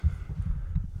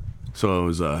So I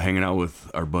was hanging out with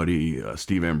our buddy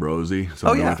Steve Ambrosi,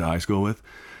 someone I went to high school with,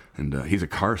 and he's a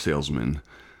car salesman.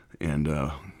 And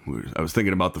I was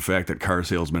thinking about the fact that car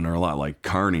salesmen are a lot like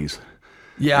carnies.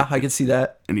 Yeah, I can see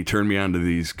that. And he turned me on to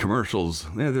these commercials.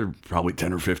 Yeah, they're probably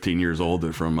 10 or 15 years old.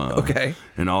 They're from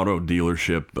an auto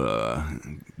dealership,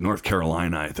 North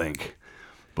Carolina, I think.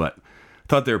 But I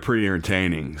thought they were pretty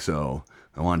entertaining, so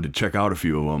I wanted to check out a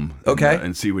few of them. Okay.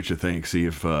 And see what you think. See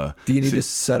if. Do you need to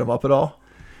set them up at all?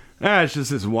 It's just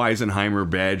this Weisenheimer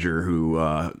Badger who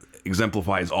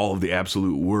exemplifies all of the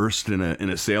absolute worst in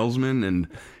a salesman, and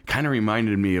kind of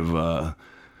reminded me of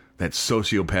that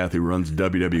sociopath who runs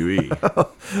WWE.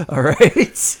 All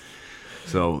right.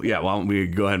 So, yeah, why don't we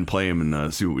go ahead and play him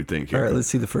and see what we think here. All right, let's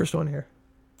see the first one here.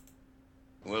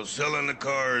 Well, selling the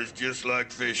car is just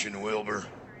like fishing, Wilbur.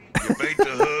 You bait the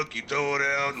hook, you throw it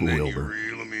out, and then you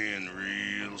reel them in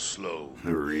real slow.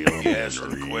 You ask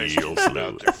them questions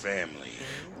about their family,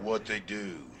 what they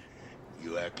do.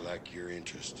 You act like you're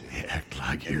interested. And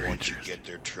once you get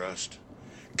their trust,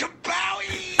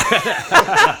 kabowie!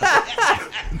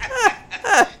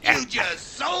 You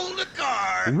just sold a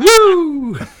car.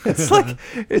 Woo! It's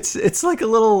like a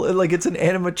little, like it's an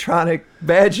animatronic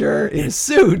badger in a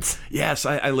suit. Yes,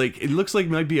 I like. It looks like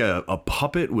it might be a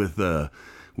puppet with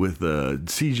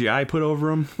CGI put over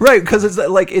him. Right, because it's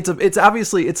like it's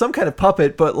obviously it's some kind of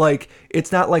puppet, but like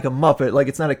it's not like a Muppet, like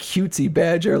it's not a cutesy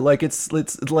badger, like it's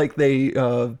like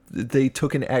they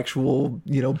took an actual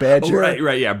badger. Oh,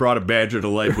 right, yeah, brought a badger to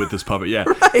life with this puppet. Yeah,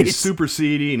 right. He's super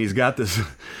seedy and he's got this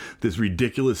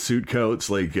ridiculous suit coats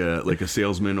like a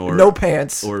salesman or no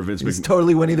pants or Vince. He's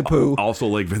totally Winnie the Pooh. Also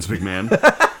like Vince McMahon.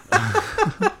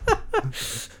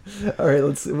 All right,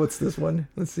 what's this one?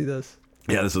 Let's see this.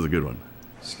 Yeah, this is a good one.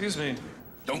 Excuse me.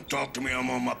 Don't talk to me, I'm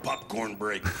on my popcorn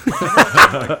break.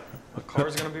 The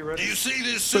car's gonna be ready? Do you see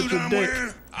this suit I'm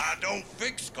wearing? I don't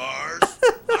fix cars.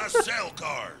 I sell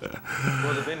cars.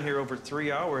 Well, they've been here over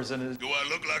 3 hours and Do I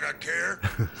look like I care?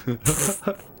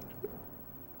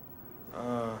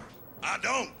 I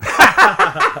don't.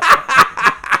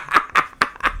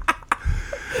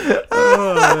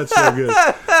 Oh, that's so good.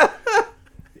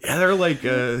 Yeah, they're like,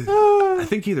 I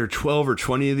think either 12 or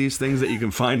 20 of these things that you can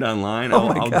find online.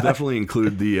 I'll definitely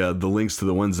include the links to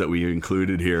the ones that we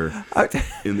included here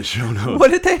in the show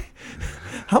notes.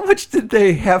 How much did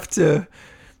they have to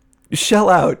shell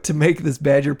out to make this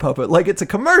badger puppet? Like, it's a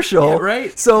commercial, yeah,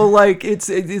 right? So like it's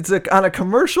on a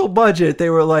commercial budget. They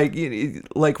were like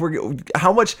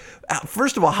how much?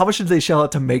 First of all, how much did they shell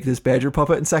out to make this badger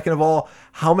puppet? And second of all,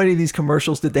 how many of these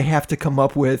commercials did they have to come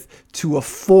up with to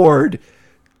afford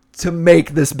to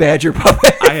make this badger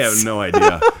puppet? I have no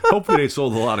idea. Hopefully they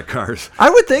sold a lot of cars. I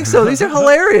would think so. These are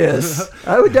hilarious.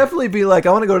 I would definitely be like,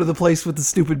 I want to go to the place with the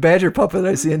stupid badger puppet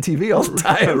I see on TV all the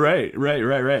time. Right.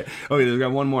 Okay, there's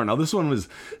got one more. Now, this one was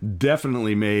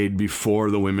definitely made before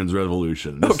the women's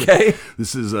revolution.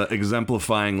 This is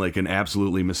exemplifying like an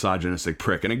absolutely misogynistic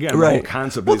prick. And again, the whole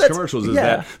concept of these commercials is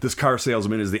that this car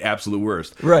salesman is the absolute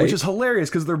worst. Right. Which is hilarious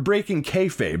because they're breaking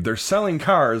kayfabe. They're selling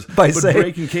cars, but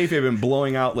breaking kayfabe and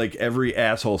blowing out like every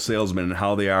asshole salesman and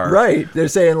how they are. Right. They're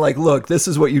saying like, look, this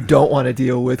is what you don't want to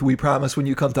deal with. We promise when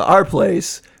you come to our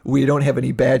place, we don't have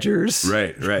any badgers.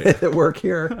 Right. that work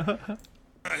here. Can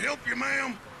I help you,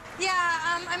 ma'am? Yeah,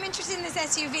 I'm interested in this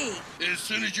SUV. As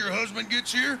soon as your husband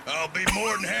gets here, I'll be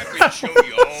more than happy to show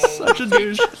you all Such a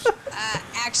douche.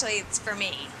 Actually, it's for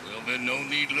me. Well, then no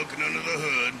need looking under the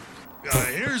hood.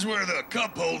 Here's where the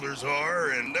cup holders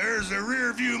are, and there's a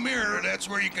rear view mirror. That's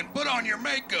where you can put on your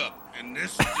makeup. And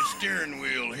this is the steering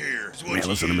wheel here. Man,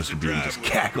 listen to Mr. Bean just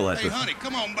cackle at this. Hey, honey,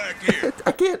 come on back here.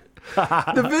 I can't.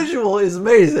 The visual is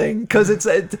amazing because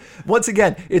once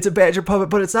again, it's a badger puppet,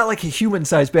 but it's not like a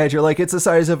human-sized badger. Like it's the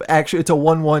size of it's a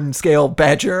 1/1 scale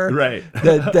badger. Right.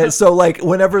 So like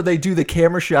whenever they do the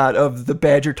camera shot of the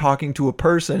badger talking to a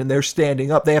person and they're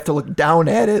standing up, they have to look down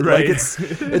at it. Right. Like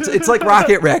it's like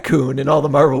Rocket Raccoon in all the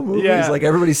Marvel movies. Yeah. Like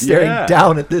everybody's staring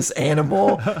down at this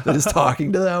animal that is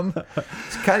talking to them.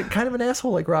 It's kind of an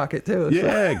asshole like Rocket too.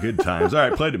 Yeah, good times. All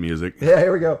right, play the music. Yeah,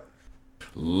 here we go.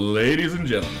 Ladies and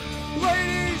gentlemen.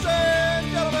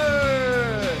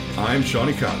 I'm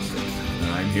Shawnee Constant,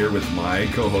 and I'm here with my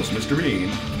co-host, Mr. Bean.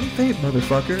 Kayfabe,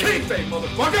 motherfucker. Kayfabe,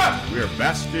 motherfucker! We are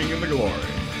basking in the glory.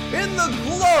 In the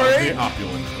glory! The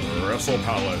opulent Wrestle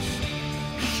Palace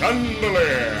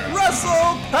Chandelier.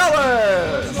 Wrestle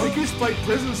Palace! Like you fight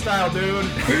prison style, dude.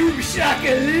 Boom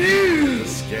shakaloo! The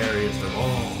scariest of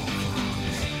all.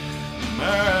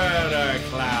 Murder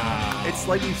Clown. It's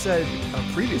like you said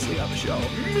previously on the show.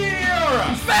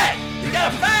 Miura. Fat! You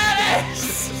got a fat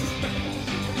ass!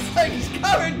 He's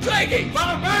coming, Twiggy!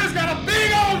 Brother Bear's got a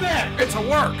big old neck! It's a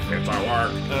work. It's a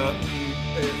work.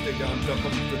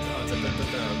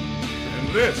 And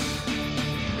this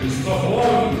is the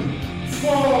One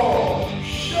Small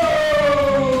Show!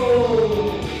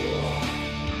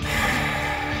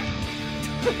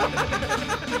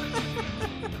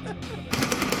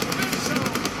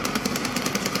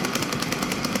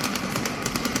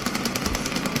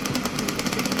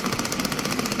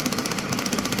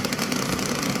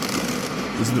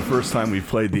 This is the first time we've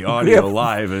played the audio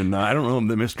live, and I don't know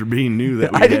if Mr. Bean knew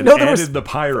that we had added the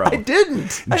pyro. I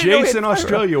didn't. Jason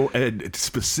Australia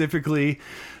specifically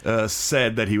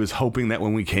said that he was hoping that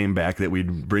when we came back that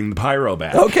we'd bring the pyro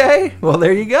back. Okay, well,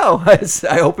 there you go.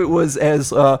 I hope it was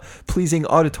as pleasing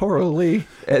auditorily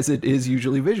as it is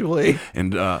usually visually.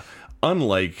 And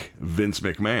unlike Vince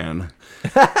McMahon...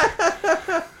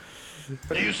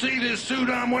 Do you see this suit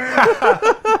I'm wearing?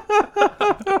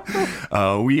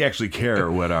 We actually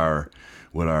care what our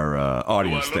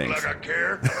audience thinks. Do I look like I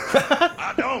care?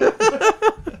 I don't.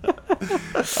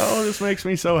 Oh, this makes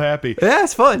me so happy. Yeah,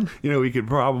 it's fun. You know, we could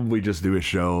probably just do a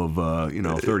show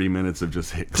of 30 minutes of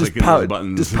just clicking those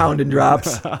buttons, just pounding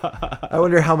drops. I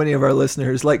wonder how many of our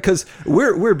listeners because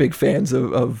we're big fans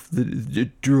of the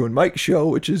Drew and Mike show,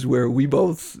 which is where we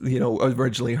both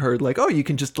originally heard you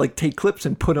can just take clips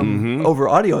and put them over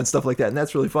audio and stuff like that, and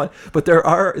that's really fun. But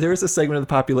there is a segment of the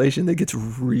population that gets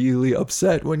really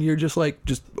upset when you're just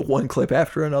one clip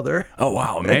after another. Oh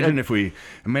wow! Imagine if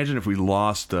we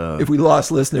lost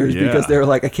listeners because they were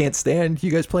like, I can't stand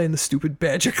you guys playing the stupid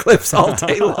Badger clips all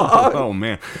day long. Oh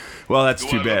man, well that's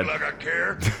too bad. Do I look like I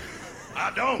care?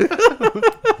 I don't.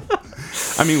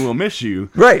 I mean, we'll miss you,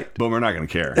 right? But we're not going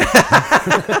to care.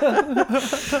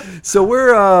 So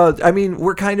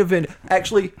we're kind of in.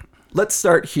 Actually, let's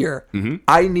start here. Mm-hmm.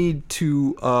 I need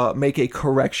to make a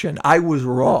correction. I was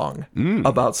wrong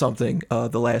about something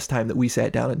the last time that we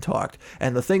sat down and talked.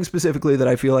 And the thing specifically that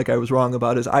I feel like I was wrong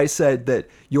about is I said that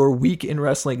your week in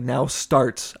wrestling now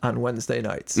starts on Wednesday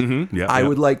nights. Mm-hmm. Yeah, I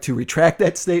would like to retract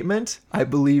that statement. I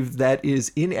believe that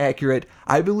is inaccurate.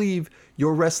 I believe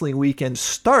your wrestling weekend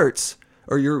starts,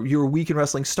 or your week in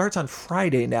wrestling starts on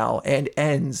Friday now and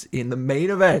ends in the main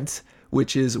event,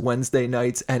 which is Wednesday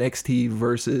night's NXT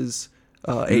versus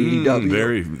AEW.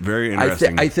 Very, very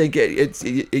interesting. I think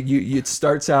it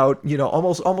starts out,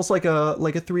 almost like a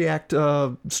 3-act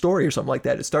story or something like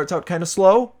that. It starts out kind of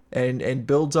slow and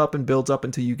builds up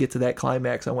until you get to that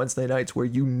climax on Wednesday nights where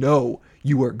you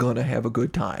are gonna have a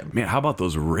good time. Man, how about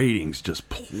those ratings just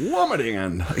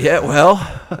plummeting? Yeah, well,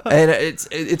 and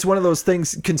it's one of those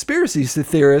things. Conspiracy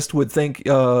theorists would think.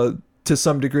 To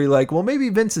some degree, well, maybe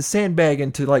Vince is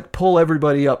sandbagging to pull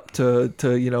everybody up to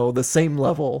the same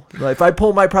level. If I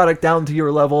pull my product down to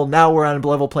your level, now we're on a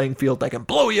level playing field. I can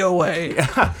blow you away.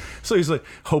 So he's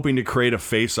hoping to create a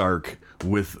face arc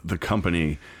with the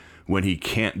company when he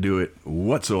can't do it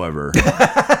whatsoever.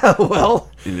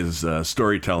 Well, in his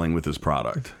storytelling with his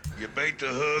product. You bait the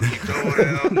hook, you throw it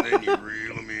out, and then you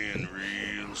reel them in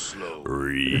real slow.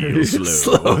 Real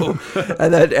slow.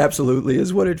 And that absolutely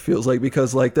is what it feels like,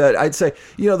 because that, I'd say,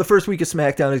 the first week of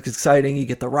SmackDown is exciting. You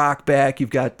get The Rock back. You've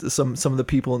got some of the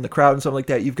people in the crowd and something like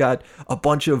that. You've got a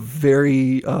bunch of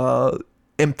very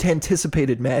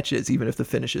anticipated matches, even if the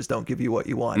finishes don't give you what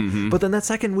you want. Mm-hmm. But then that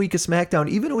second week of SmackDown,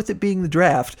 even with it being the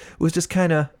draft, was just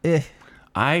kind of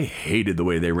I hated the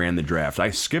way they ran the draft.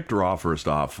 I skipped Raw first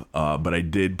off, but I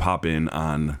did pop in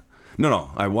on...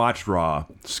 No, I watched Raw,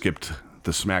 skipped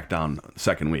the SmackDown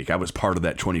second week. I was part of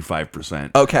that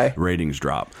 25% ratings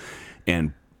drop.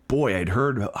 And boy, I'd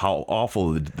heard how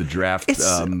awful the draft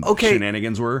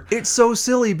shenanigans were. It's so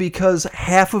silly because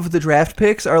half of the draft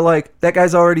picks are that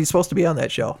guy's already supposed to be on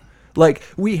that show.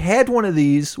 We had one of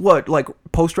these,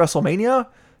 post-WrestleMania?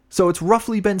 So it's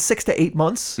roughly been 6 to 8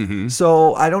 months. Mm-hmm.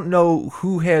 So I don't know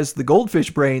who has the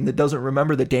goldfish brain that doesn't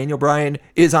remember that Daniel Bryan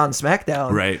is on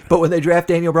SmackDown. Right. But when they draft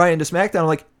Daniel Bryan to SmackDown, I'm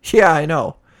like, yeah, I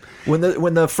know. When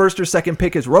the first or second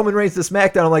pick is Roman Reigns to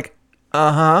SmackDown, I'm like,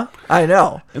 I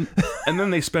know. And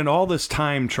then they spend all this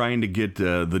time trying to get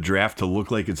the draft to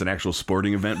look like it's an actual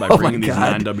sporting event by bringing these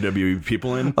non-WWE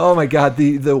people in. Oh my God,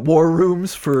 the war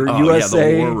rooms for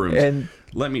USA. Yeah, the war rooms. And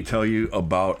let me tell you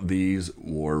about these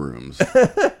war rooms.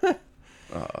 What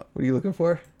are you looking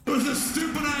for? It was a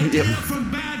stupid idea from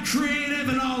bad creative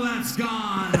and all that's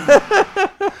gone.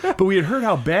 But we had heard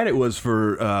how bad it was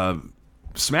for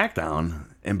SmackDown.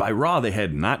 And by Raw, they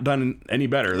had not done any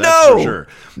better. That's for sure.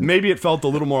 Maybe it felt a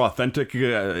little more authentic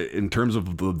in terms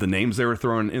of the names they were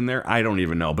throwing in there. I don't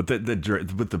even know. But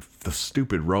the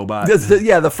stupid robot.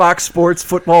 The Fox Sports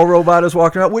football robot is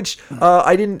walking around, which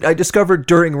I discovered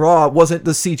during Raw wasn't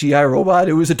the CGI robot.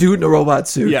 It was a dude in a robot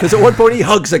suit. Because at one point he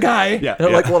hugs a guy. Yeah, and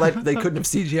I'm like, well, they couldn't have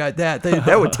CGI'd that.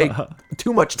 That would take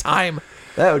too much time.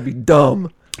 That would be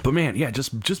dumb. But man, yeah,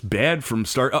 just bad from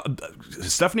start.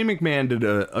 Stephanie McMahon did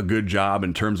a good job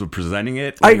in terms of presenting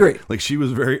it. I agree. Like she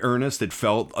was very earnest. It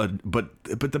felt, but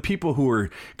the people who were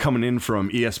coming in from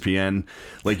ESPN,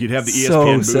 like you'd have the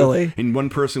ESPN booth, silly. And one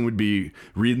person would be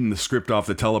reading the script off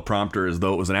the teleprompter as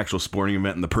though it was an actual sporting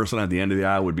event, and the person at the end of the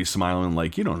aisle would be smiling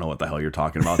like, "You don't know what the hell you're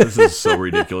talking about. This is so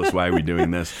ridiculous. Why are we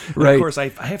doing this?" Right. Of course, I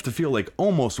have to feel like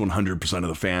almost 100% of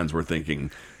the fans were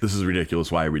thinking, "This is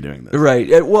ridiculous. Why are we doing this?"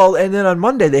 Right. Well, and then on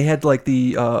Monday they had like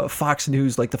the Fox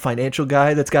News, like the financial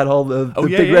guy that's got all the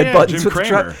big red buttons. Jim with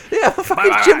Cramer.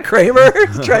 Fucking Jim Cramer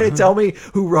trying to tell me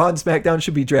who Raw and SmackDown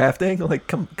should be drafting. Like,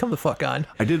 come the fuck on.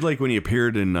 I did like when he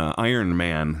appeared in Iron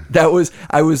Man.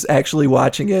 I was actually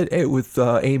watching it with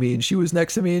Amy, and she was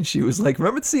next to me, and she was like,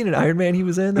 "Remember the scene in Iron Man he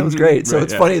was in? That was great." So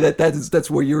it's funny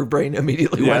that's where your brain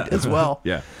immediately went as well.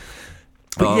 Yeah.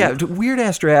 But weird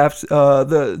ass draft.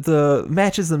 The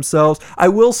matches themselves, I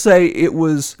will say it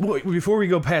was. Well, before we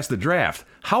go past the draft,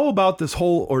 how about this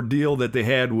whole ordeal that they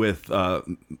had with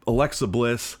Alexa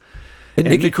Bliss and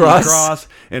Nikki Cross,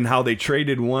 and how they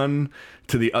traded one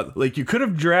to the other? Like you could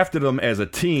have drafted them as a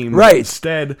team, right?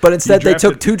 Instead they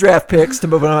took 2 draft picks to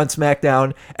move on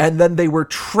SmackDown, and then they were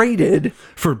traded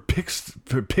for picks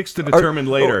to determine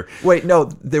later. Wait,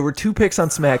 no, there were 2 picks on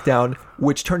SmackDown,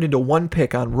 which turned into 1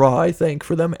 pick on Raw, I think,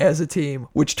 for them as a team,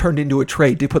 which turned into a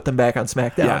trade to put them back on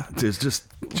SmackDown. Yeah, it's just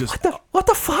what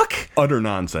the fuck? Utter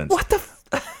nonsense. What the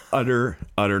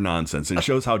utter nonsense. And it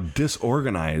shows how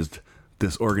disorganized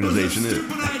this organization is.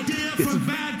 It's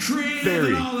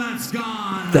very.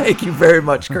 Thank you very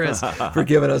much, Chris, for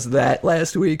giving us that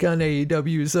last week on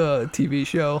AEW's TV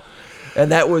show.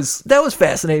 And that was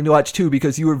fascinating to watch too,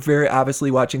 because you were very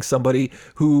obviously watching somebody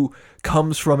who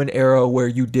comes from an era where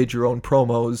you did your own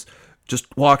promos, just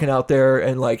walking out there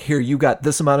and like, here, you got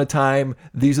this amount of time.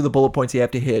 These are the bullet points you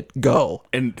have to hit. Go.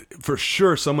 And for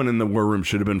sure, someone in the war room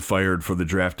should have been fired for the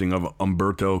drafting of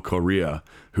Humberto Correa,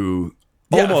 who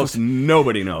almost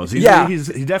nobody knows. He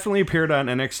definitely appeared on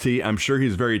NXT. I'm sure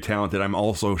he's very talented. I'm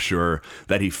also sure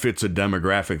that he fits a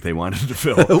demographic they wanted to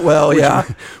fill.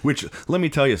 Which, let me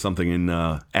tell you something. In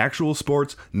actual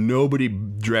sports, nobody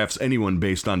drafts anyone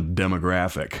based on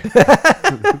demographic.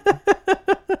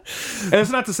 And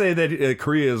it's not to say that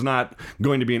Correa is not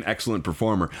going to be an excellent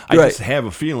performer. I just have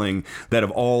a feeling that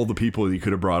of all the people you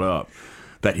could have brought up,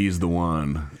 that he's the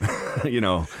one.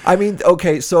 I mean,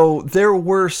 okay, so there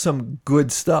were some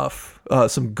good stuff,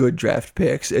 some good draft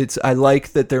picks. I like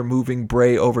that they're moving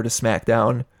Bray over to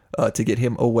SmackDown to get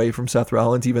him away from Seth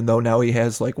Rollins, even though now he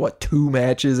has 2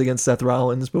 matches against Seth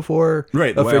Rollins before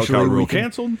the wild card rule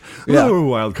canceled. Yeah,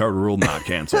 wild card rule not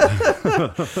canceled.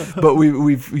 But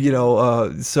we've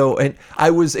so, and I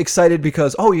was excited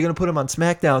because you're gonna put him on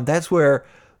SmackDown. That's where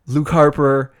Luke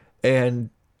Harper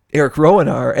and Eric Rowan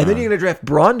are, and then you're gonna draft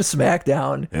Braun to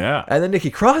SmackDown, and then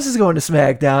Nikki Cross is going to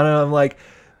SmackDown, and I'm like,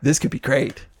 this could be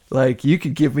great. Like, you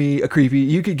could give me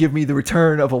the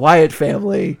return of a Wyatt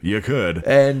family. You could,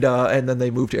 and then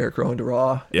they moved Eric Rowan to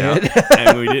Raw. Yeah,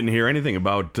 and we didn't hear anything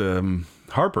about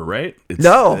Harper, right?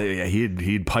 No,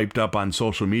 he'd piped up on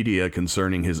social media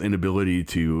concerning his inability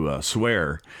to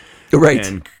swear. Right.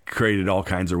 And created all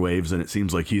kinds of waves, and it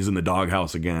seems like he's in the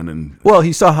doghouse again. And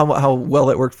he saw how well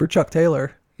it worked for Chuck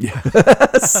Taylor. Yeah.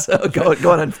 So going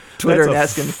on Twitter and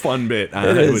asking. Fun bit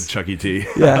with Chucky T.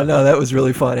 Yeah, no, that was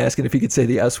really fun. Asking if he could say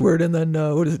the S word, and then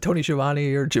what is it? Tony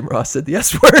Schiavone or Jim Ross said the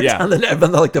S word. Yeah. And then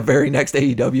the very next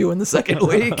AEW in the second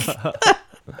week.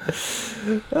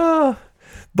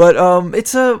 But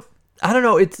it's I don't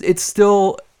know. It's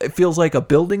still. It feels like a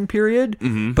building period,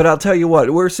 but I'll tell you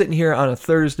what, we're sitting here on a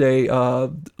Thursday.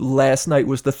 Last night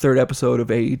was the 3rd episode of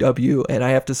AEW, and I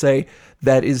have to say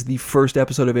that is the first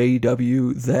episode of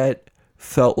AEW that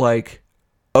felt like,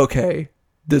 okay,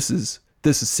 this is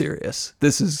serious.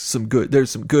 This is some good.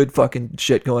 There's some good fucking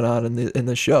shit going on in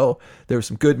the show. There were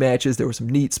some good matches. There were some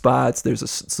neat spots. There's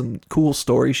some cool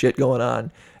story shit going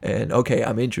on, and okay,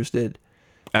 I'm interested.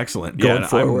 Excellent. Going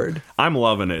forward. I'm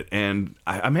loving it. And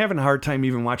I'm having a hard time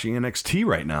even watching NXT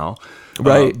right now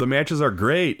Right. The matches are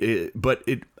great, but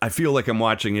I feel like I'm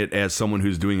watching it as someone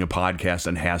who's doing a podcast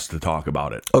and has to talk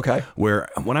about it. Okay. Where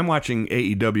when I'm watching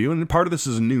AEW, and part of this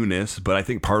is newness, but I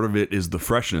think part of it is the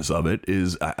freshness of it,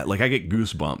 is like I get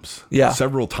goosebumps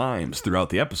several times throughout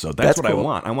the episode. That's what cool. I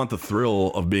want. I want the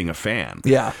thrill of being a fan.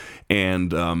 Yeah.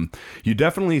 And you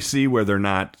definitely see where they're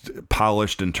not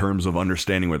polished in terms of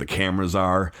understanding where the cameras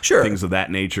are, sure. things of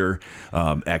that nature,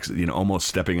 almost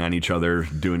stepping on each other,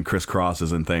 doing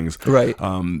crisscrosses and things. Right.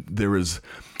 There was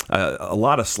a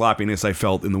lot of sloppiness I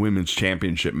felt in the women's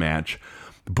championship match,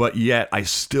 but yet I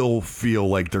still feel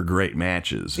like they're great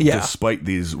matches, despite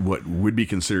these what would be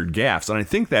considered gaffes. And I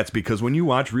think that's because when you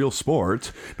watch real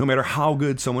sports, no matter how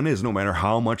good someone is, no matter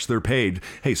how much they're paid,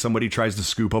 hey, somebody tries to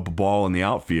scoop up a ball in the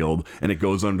outfield and it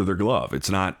goes under their glove. It's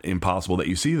not impossible that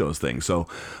you see those things. So,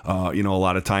 a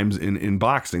lot of times in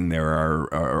boxing there are,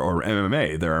 or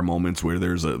MMA, there are moments where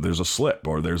there's a slip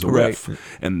or there's a whiff. Right.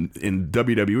 And in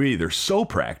WWE, they're so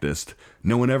practiced,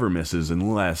 no one ever misses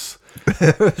unless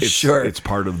sure. It's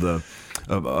part of the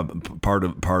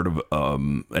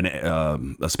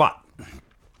a spot.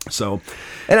 So,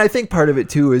 and I think part of it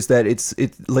too is that it's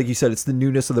like you said, it's the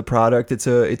newness of the product. It's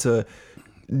a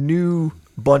new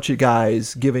bunch of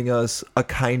guys giving us a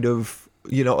kind of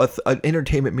an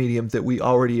entertainment medium that we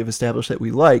already have established that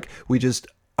we like. We just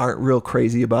aren't real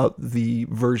crazy about the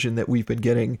version that we've been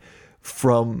getting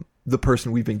from the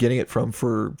person we've been getting it from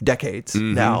for decades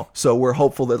now. So we're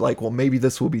hopeful that maybe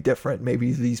this will be different.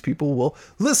 Maybe these people will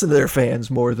listen to their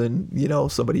fans more than,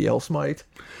 somebody else might.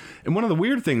 And one of the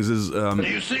weird things is... Do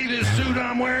you see this suit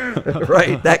I'm wearing?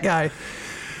 Right, that guy.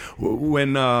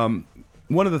 When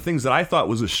one of the things that I thought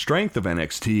was a strength of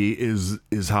NXT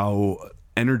is how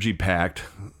energy-packed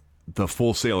the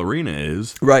Full Sail Arena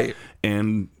is. Right.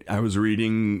 And I was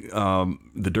reading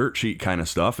the dirt sheet kind of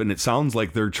stuff, and it sounds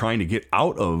like they're trying to get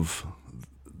out of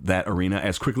that arena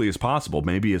as quickly as possible,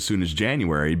 maybe as soon as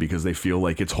January, because they feel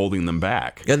like it's holding them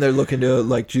back. And they're looking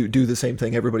to do the same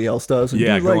thing everybody else does.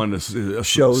 And go on to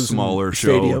shows, smaller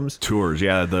stadiums, tours.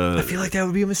 Yeah, I feel like that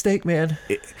would be a mistake, man.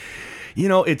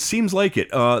 It seems like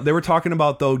it. They were talking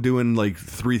about though doing like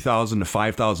 3,000 to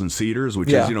 5,000 seaters,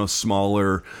 which is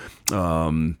smaller.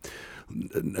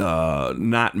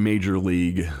 Not major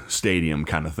league stadium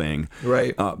kind of thing,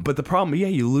 right? But the problem,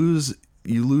 you lose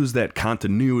that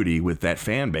continuity with that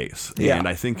fan base, and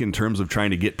I think in terms of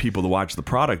trying to get people to watch the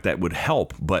product, that would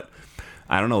help. But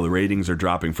I don't know, the ratings are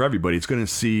dropping for everybody. It's going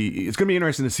to be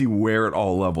interesting to see where it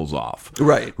all levels off.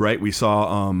 Right. We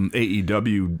saw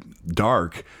AEW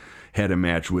Dark had a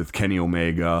match with Kenny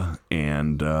Omega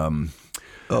and.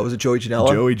 Was it Joey Janela?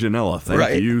 Joey Janela,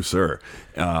 thank you, sir.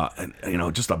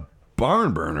 Just a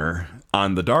barn burner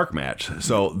on the Dark match.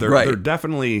 So they're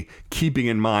definitely keeping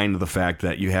in mind the fact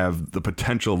that you have the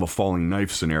potential of a falling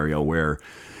knife scenario where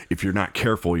if you're not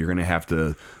careful, you're going to have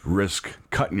to risk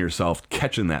cutting yourself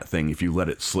catching that thing if you let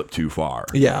it slip too far.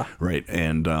 Yeah. Right.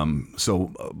 And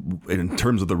so in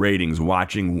terms of the ratings,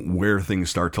 watching where things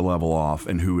start to level off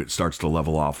and who it starts to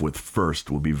level off with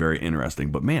first will be very interesting.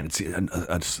 But man,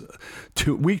 it's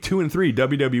week 2 and 3,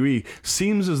 WWE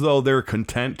seems as though they're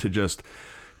content to just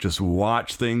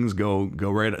watch things go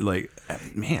right. Like,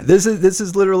 man, this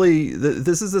is literally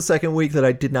this is the second week that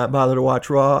I did not bother to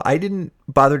watch Raw. I didn't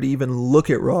bother to even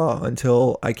look at Raw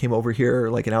until I came over here,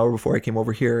 like an hour before I came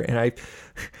over here, and I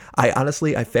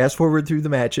honestly fast forward through the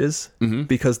matches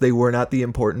because they were not the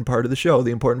important part of the show. The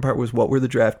important part was what were the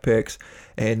draft picks,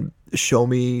 and show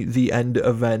me the end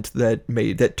event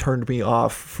that turned me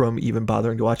off from even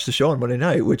bothering to watch the show on Monday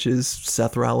night, which is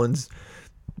Seth Rollins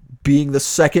being the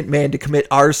second man to commit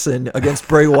arson against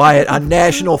Bray Wyatt on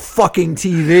national fucking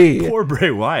TV. Poor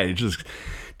Bray Wyatt, just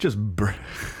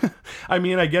I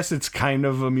mean, I guess it's kind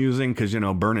of amusing because,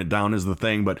 burn it down is the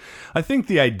thing, but I think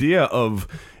the idea of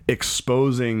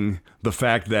exposing the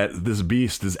fact that this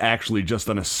beast is actually just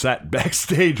on a set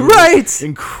backstage, right?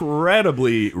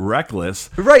 Incredibly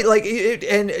reckless, right?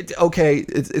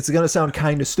 It's going to sound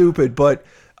kind of stupid, but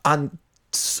on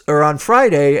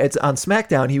Friday, on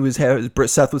SmackDown,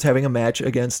 Seth was having a match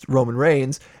against Roman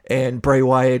Reigns, and Bray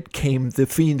Wyatt the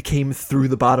Fiend came through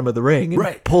the bottom of the ring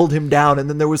and pulled him down, and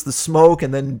then there was the smoke,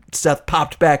 and then Seth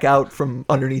popped back out from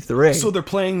underneath the ring. So they're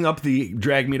playing up the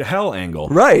drag me to hell angle.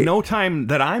 Right. No time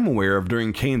that I'm aware of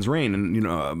during Kane's reign,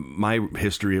 and my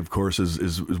history, of course,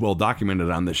 is well documented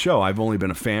on this show. I've only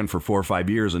been a fan for 4 or 5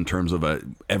 years in terms of a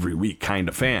every week kind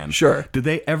of fan. Sure. Did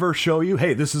they ever show you,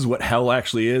 hey, this is what hell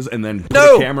actually is, and then put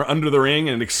a camera under the ring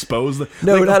and expose the...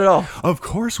 No, not at all. Of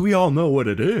course, we all know what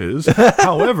it is.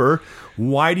 However, However,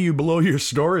 why do you blow your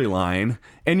storyline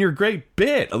and your great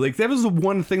bit? Like, that was the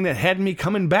one thing that had me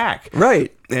coming back.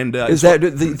 Right. And is that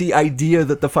the idea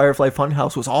that the Firefly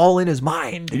Funhouse was all in his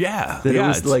mind? Yeah. That it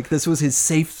was like this was his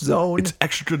safe zone. It's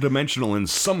extra dimensional in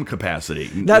some capacity.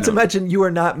 Not to mention,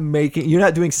 you're not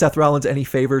doing Seth Rollins any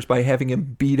favors by having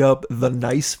him beat up the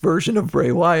nice version of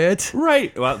Bray Wyatt.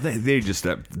 Right. Well,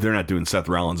 they're not doing Seth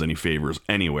Rollins any favors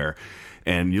anywhere.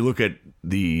 And you look at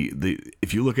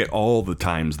if you look at all the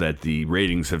times that the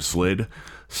ratings have slid,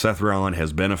 Seth Rollins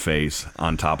has been a face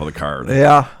on top of the card.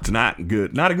 Yeah. It's not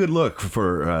good. Not a good look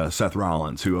for Seth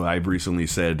Rollins, who I've recently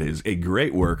said is a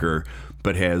great worker,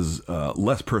 but has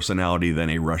less personality than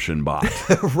a Russian bot.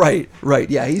 Right.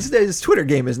 Yeah, his Twitter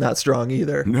game is not strong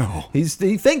either. No. He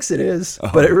thinks it is,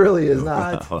 but it really is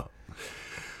not.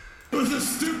 It was a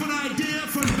stupid idea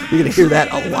from Bad You're going to hear that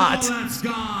Trade a lot. That's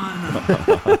gone.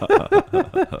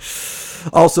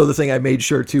 Also, the thing I made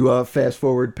sure to fast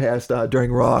forward past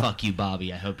during Raw. Fuck you,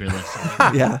 Bobby. I hope you're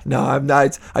listening. Yeah, no, I'm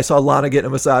not. I saw Lana getting a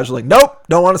massage. Like, nope,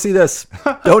 don't want to see this.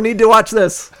 Don't need to watch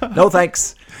this. No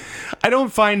thanks. I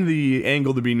don't find the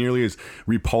angle to be nearly as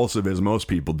repulsive as most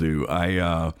people do.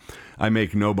 I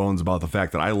make no bones about the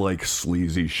fact that I like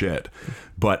sleazy shit,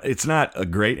 but it's not a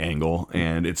great angle,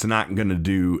 and it's not going to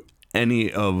do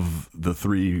any of the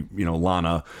three,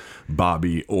 Lana,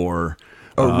 Bobby, or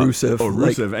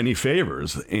Rusev any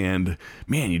favors. And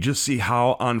man, you just see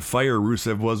how on fire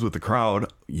Rusev was with the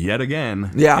crowd yet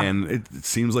again. Yeah. And it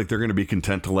seems like they're going to be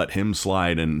content to let him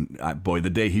slide. And boy, the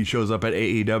day he shows up at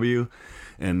AEW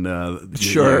and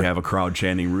you have a crowd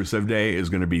chanting Rusev Day is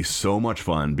going to be so much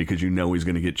fun, because he's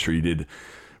going to get treated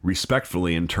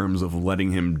respectfully in terms of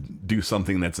letting him do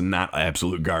something that's not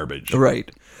absolute garbage.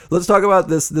 Right. Let's talk about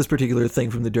this particular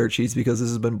thing from the dirt sheets, because this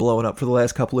has been blowing up for the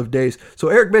last couple of days. So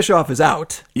Eric Bischoff is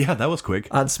out. Yeah, that was quick.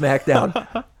 On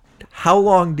SmackDown. How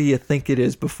long do you think it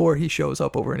is before he shows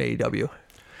up over in AEW?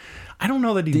 I don't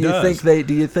know that he does.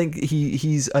 Do you think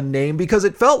he's a name? Because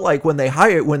it felt like when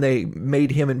they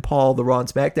made him and Paul the Raw and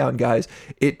SmackDown guys,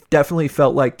 it definitely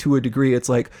felt like, to a degree, it's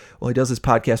like, well, he does this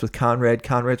podcast with Conrad.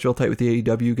 Conrad's real tight with the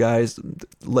AEW guys.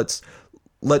 Let's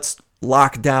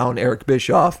lock down Eric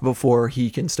Bischoff before he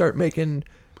can start making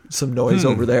some noise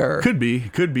over there. Could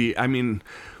be. I mean,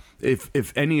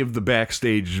 if any of the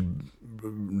backstage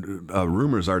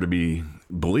rumors are to be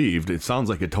believed, it sounds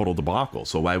like a total debacle.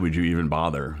 So why would you even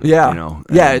bother? Yeah,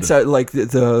 it's like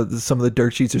some of the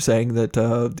dirt sheets are saying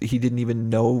that he didn't even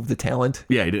know the talent.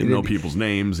 Yeah, he didn't know people's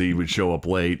names. He would show up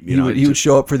late. He would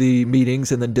show up for the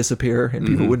meetings and then disappear, and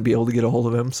people wouldn't be able to get a hold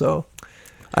of him. So,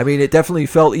 I mean, it definitely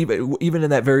felt, even in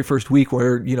that very first week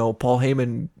where, Paul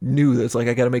Heyman knew that it's like,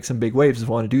 I got to make some big waves if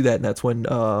I want to do that. And that's when,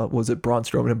 was it Braun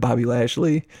Strowman and Bobby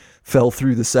Lashley fell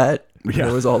through the set? Yeah.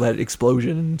 There was all that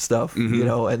explosion and stuff, and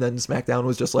then SmackDown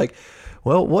was just like,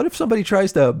 well, what if somebody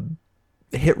tries to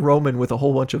hit Roman with a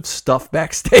whole bunch of stuff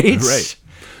backstage? Right.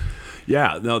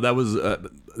 Yeah, no, that was,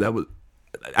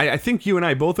 I think you and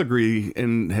I both agree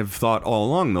and have thought all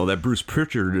along, though, that Bruce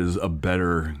Pritchard is a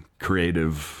better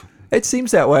creative. It seems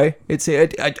that way.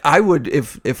 I would,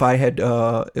 if I had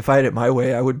it my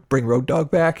way, I would bring Road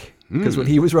Dogg back. Because when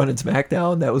he was running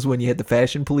SmackDown, that was when you had the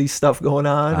Fashion Police stuff going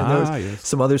on, and there was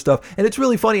some other stuff. And it's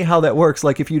really funny how that works.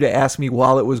 Like, if you'd have asked me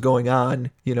while it was going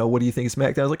on, what do you think of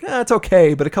SmackDown? I was like, it's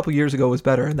okay, but a couple years ago it was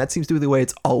better. And that seems to be the way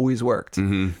it's always worked.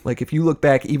 Like, if you look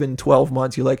back even 12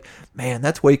 months, you're like, man,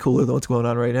 that's way cooler than what's going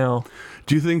on right now.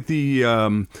 Do you think the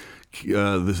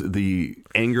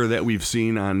anger that we've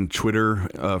seen on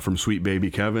Twitter from Sweet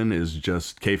Baby Kevin is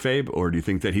just kayfabe, or do you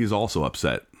think that he's also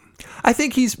upset? I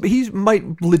think he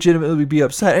might legitimately be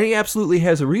upset, and he absolutely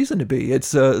has a reason to be. It's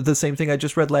the same thing I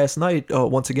just read last night.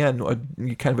 Once again,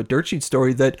 kind of a dirt sheet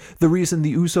story, that the reason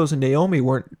the Usos and Naomi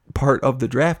weren't part of the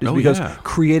draft is because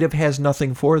creative has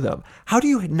nothing for them. How do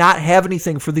you not have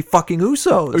anything for the fucking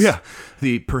Usos? Oh, yeah,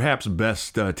 the perhaps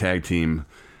best tag team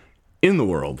in the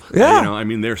world. Yeah. I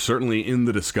mean, they're certainly in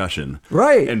the discussion.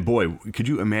 Right. And boy, could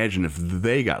you imagine if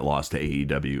they got lost to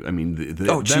AEW? I mean, them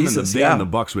and the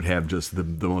Bucks would have just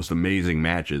the most amazing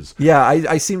matches. Yeah,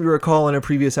 I seem to recall in a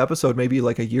previous episode, maybe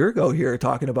like a year ago here,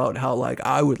 talking about how, like,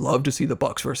 I would love to see the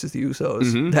Bucks versus the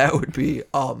Usos. That would be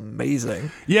amazing.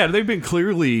 Yeah, they've been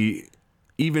clearly,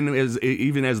 even as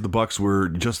the Bucks were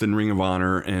just in Ring of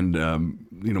Honor and a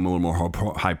little more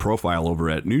high profile over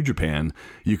at New Japan,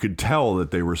 you could tell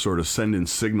that they were sort of sending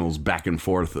signals back and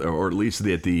forth, or at least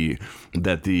that the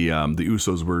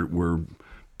Usos were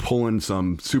pulling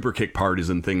some super kick parties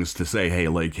and things to say, hey,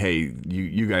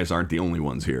 you guys aren't the only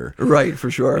ones here. Right, for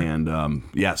sure. And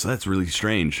so that's really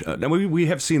strange. Now we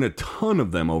have seen a ton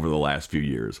of them over the last few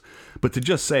years, but to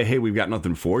just say, hey, we've got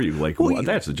nothing for you,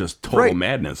 that's just total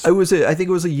madness. I think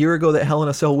it was a year ago that Hell in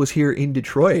a Cell was here in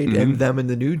Detroit, and them and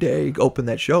the New Day opened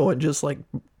that show, and just like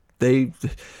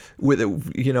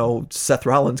Seth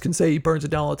Rollins can say he burns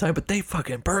it down all the time, but they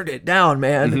fucking burned it down,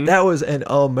 man. That was an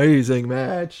amazing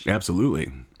match.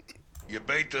 Absolutely. You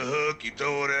bait the hook, you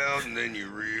throw it out, and then you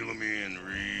reel them in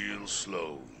real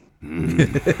slow.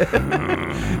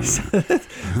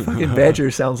 Fucking Badger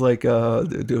sounds like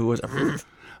dude was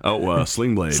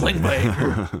Sling Blade. Sling Blade.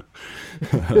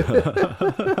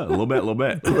 a little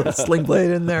bit. Sling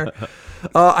Blade in there.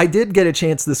 I did get a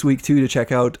chance this week too to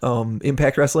check out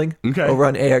Impact Wrestling over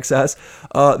on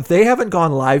AXS. They haven't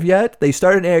gone live yet. They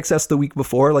started AXS the week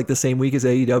before, like the same week as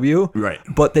AEW. Right.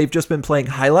 But they've just been playing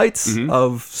highlights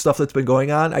of stuff that's been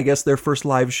going on. I guess their first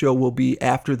live show will be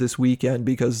after this weekend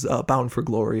because Bound for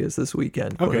Glory is this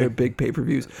weekend. One of their big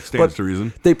pay-per-views. Stands to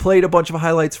reason. They played a bunch of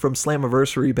highlights from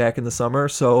Slammiversary back in the summer,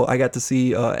 so I got to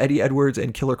see Eddie Edwards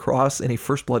and Killer Cross in a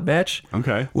First Blood match,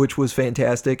 which was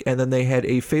fantastic. And then they had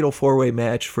a Fatal 4-Way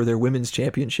match for their women's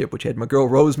championship, which had my girl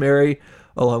Rosemary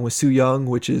along with Su Yung,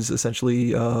 which is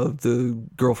essentially the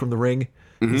girl from The Ring.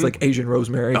 It's like Asian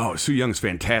Rosemary. Oh, Su Young's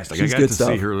fantastic. She's I got good to stuff.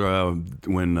 see her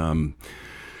when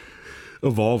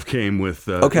Evolve came with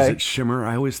is it Shimmer?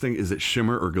 I always think, is it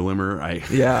Shimmer or Glimmer? I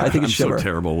think it's Shimmer. I'm so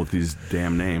terrible with these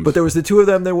damn names. But there was the two of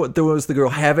them. There was the girl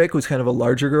Havoc, who's kind of a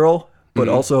larger girl, but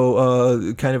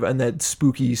also kind of on that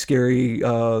spooky, scary,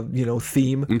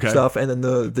 theme stuff. And then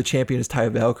the champion is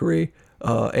Taya Valkyrie.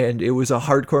 And it was a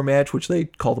hardcore match, which they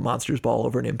call the Monsters Ball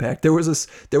over in Impact. There was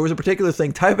a particular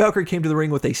thing. Taya Valkyrie came to the ring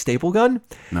with a staple gun.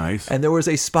 Nice. And there was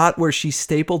a spot where she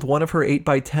stapled one of her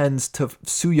 8x10s to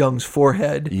Su Young's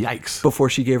forehead. Yikes.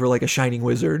 Before she gave her like a shining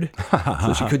wizard.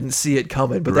 So she couldn't see it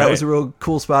coming. But that was a real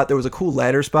cool spot. There was a cool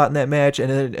ladder spot in that match.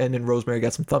 And then Rosemary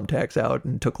got some thumbtacks out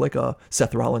and took like a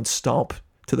Seth Rollins stomp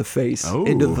to the face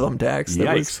into the thumbtacks.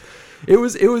 Yikes. It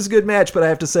was a good match, but I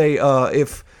have to say,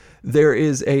 if there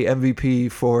is a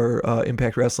MVP for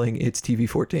Impact Wrestling, it's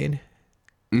TV14.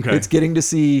 Okay. It's getting to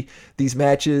see these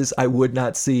matches I would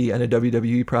not see on a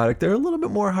WWE product. They're a little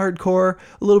bit more hardcore,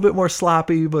 a little bit more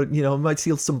sloppy, but might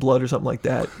see some blood or something like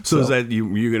that. So is that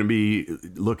you're going to be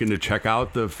looking to check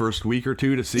out the first week or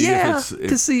two to see if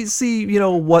it's... to see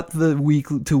what the week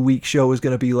to week show is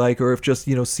going to be like, or if just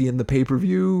seeing the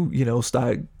pay-per-view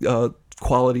style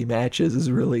quality matches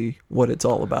is really what it's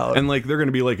all about. And they're going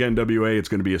to be like NWA, it's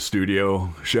going to be a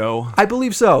studio show? I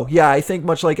believe so. Yeah, I think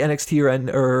much like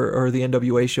NXT or the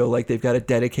NWA show, they've got a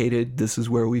dedicated, this is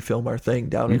where we film our thing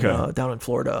down in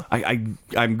Florida.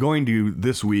 I'm going to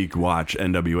this week watch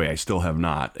NWA. I still have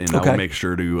not, and I'll make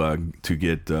sure to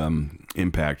get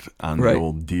Impact on the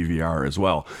old DVR as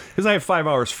well, because I have 5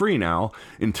 hours free now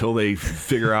until they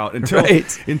figure out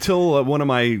until one of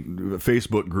my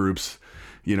Facebook groups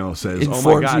says, informs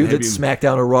 "Oh my God, you that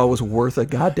SmackDown or Raw was worth a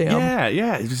goddamn."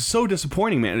 Yeah, it's so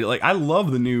disappointing, man. I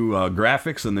love the new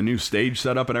graphics and the new stage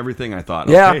setup and everything. I thought,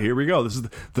 okay, here we go. This is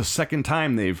the second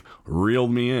time they've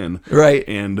reeled me in,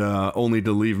 and only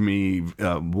to leave me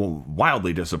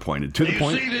wildly disappointed. To the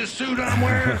point. See this suit I'm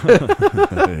wearing?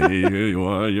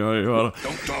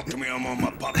 Don't talk to me. I'm on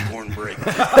my popcorn break.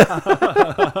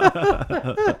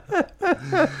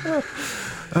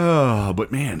 Oh,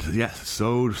 but man,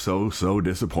 so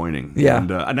disappointing. Yeah,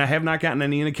 and I have not gotten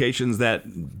any indications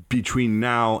that between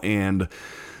now and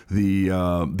the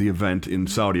event in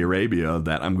Saudi Arabia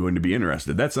that I'm going to be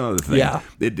interested. That's another thing. Yeah,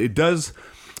 it does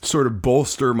sort of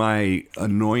bolster my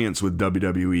annoyance with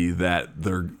WWE that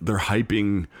they're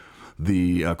hyping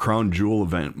the Crown Jewel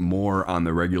event more on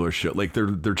the regular shit.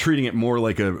 They're treating it more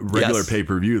like a regular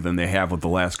pay-per-view than they have with the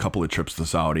last couple of trips to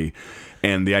Saudi,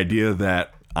 and the idea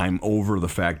that I'm over the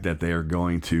fact that they are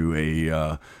going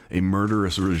to a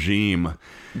murderous regime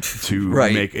to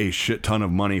make a shit ton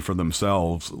of money for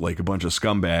themselves, like a bunch of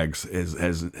scumbags,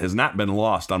 has not been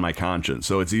lost on my conscience.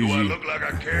 So it's easy. Do I look like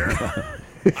I care?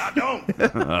 I don't.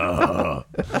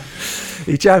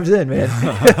 He chimes in, man.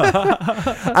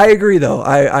 I agree, though.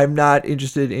 I'm not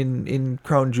interested in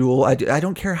Crown Jewel. I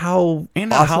don't care how.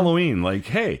 And awesome. Halloween,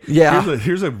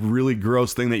 here's a really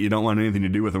gross thing that you don't want anything to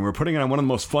do with, and we're putting it on one of the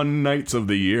most fun nights of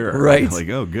the year. Right.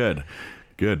 Oh, good,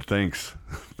 thanks.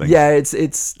 Yeah,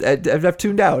 it's I've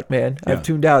tuned out, man. I've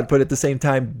tuned out, but at the same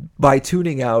time, by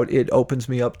tuning out, it opens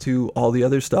me up to all the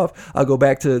other stuff. I'll go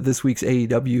back to this week's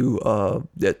AEW,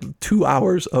 2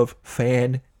 hours of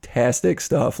fantastic fantastic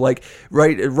stuff. Like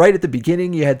right at the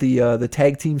beginning, you had the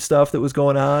tag team stuff that was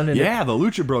going on. And the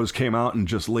Lucha Bros came out and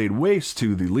just laid waste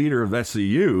to the leader of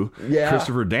SCU,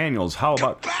 Christopher Daniels. How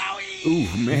about? Ooh,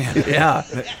 man. Yeah.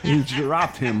 He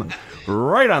dropped him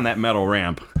right on that metal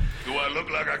ramp. Do I look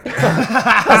like a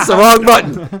That's the wrong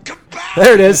button.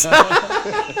 There it is.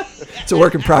 It's a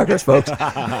work in progress, folks.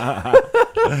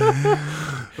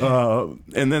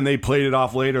 And then they played it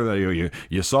off later.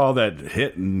 You saw that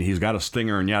hit, and he's got a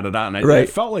stinger and yada yada. And I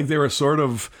felt like they were sort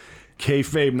of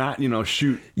kayfabe, not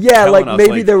shoot. Yeah, like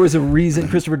maybe there was a reason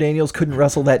Christopher Daniels couldn't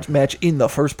wrestle that match in the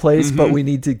first place, but we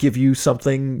need to give you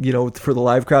something, for the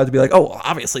live crowd to be like, oh,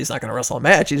 obviously he's not going to wrestle a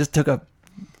match. He just took a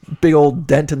big old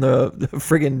dent in the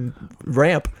friggin'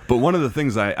 ramp. But one of the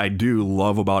things I do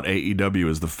love about AEW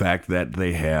is the fact that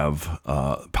they have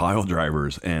pile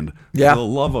drivers, and for the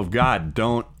love of God,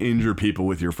 don't injure people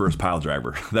with your first pile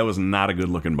driver. That was not a good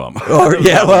looking bump. Oh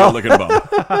yeah, well, good looking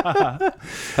bump.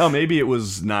 Hell, maybe it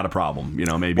was not a problem.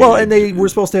 Maybe. Well, and they were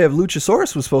supposed to have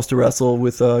Luchasaurus was supposed to wrestle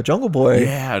with Jungle Boy.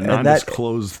 Yeah,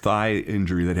 non-disclosed thigh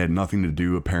injury that had nothing to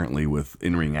do apparently with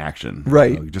in-ring action.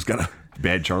 Right. You just got a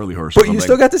bad Charlie horse. But you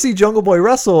still got to see Jungle Boy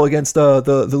wrestle against the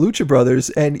Lucha Brothers,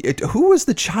 and who was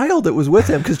the child that was with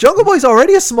him? Because Jungle Boy's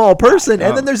already a small person,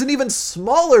 and then there's an even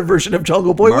smaller version of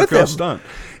Jungle Boy with him. Marco Stunt.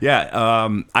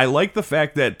 Yeah, I like the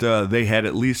fact that they had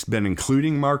at least been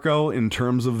including Marco in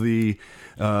terms of the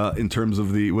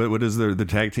what is the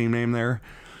tag team name there?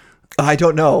 I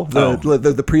don't know.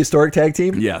 The prehistoric tag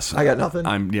team? Yes. I got nothing.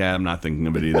 I'm not thinking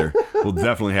of it either. We'll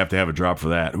definitely have to have a drop for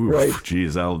that. Ooh, right.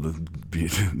 Geez, that'll be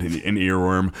an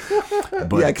earworm.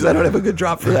 But, yeah, because I don't have a good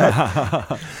drop for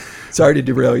that. Sorry to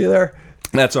derail you there.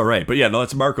 That's all right. But yeah, no,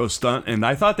 that's Marco Stunt, and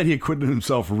I thought that he acquitted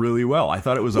himself really well. I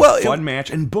thought it was a fun match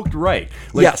and booked right.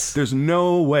 Yes. There's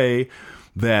no way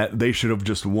that they should have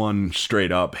just won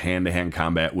straight up hand-to-hand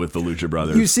combat with the Lucha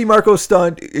Brothers. You see Marco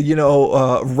Stunt,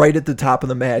 right at the top of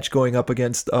the match going up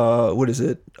against, what is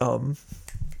it?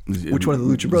 Which one of the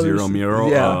Lucha Brothers? Zero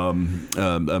Miedo.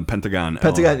 Yeah. Pentagon.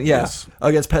 Pentagon, yes.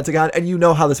 Against Pentagon. And you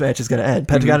know how this match is going to end.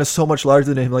 Pentagon is so much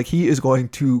larger than him. Like, he is going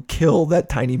to kill that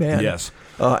tiny man. Yes.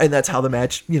 And that's how the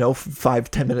match,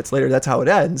 5-10 minutes later, that's how it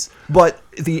ends. But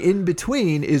the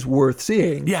in-between is worth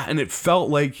seeing. Yeah, and it felt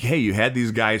like, hey, you had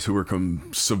these guys who were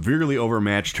severely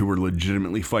overmatched, who were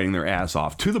legitimately fighting their ass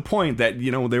off, to the point that,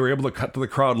 they were able to cut to the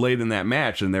crowd late in that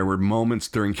match, and there were moments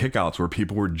during kickouts where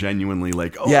people were genuinely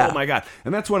like, oh my God.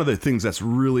 And that's one of the things that's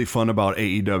really fun about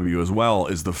AEW as well,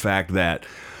 is the fact that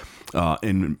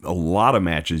in a lot of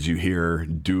matches you hear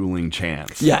dueling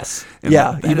chants. Yes. And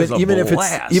even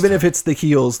if it's the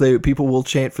heels, people will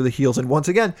chant for the heels. And once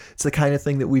again, it's the kind of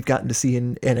thing that we've gotten to see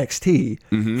in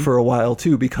NXT for a while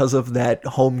too, because of that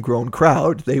homegrown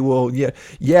crowd. They will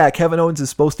Kevin Owens is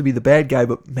supposed to be the bad guy,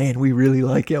 but man, we really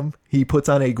like him. He puts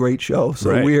on a great show.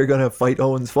 So we are going to fight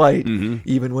Owens' fight,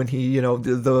 even when he,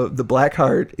 the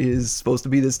Blackheart is supposed to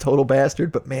be this total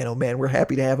bastard, but man, oh man, we're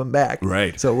happy to have him back.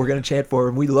 Right. So we're going to chant for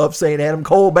him. We love saying Adam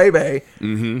Cole, baby.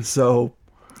 So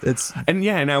it's... And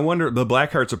I wonder, the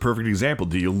Blackheart's a perfect example.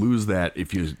 Do you lose that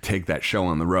if you take that show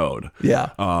on the road? Yeah.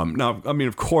 Now, I mean,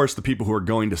 of course, the people who are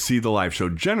going to see the live show,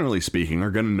 generally speaking, are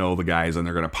going to know the guys and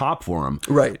they're going to pop for them.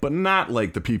 Right. But not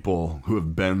like the people who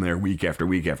have been there week after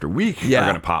week after week are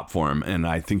going to pop for them. And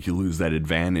I think you lose that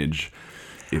advantage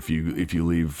if you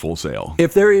leave Full Sail.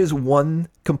 If there is one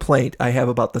complaint I have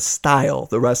about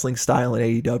the wrestling style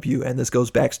in AEW, and this goes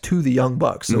back to the Young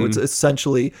Bucks, so it's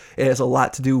essentially, it has a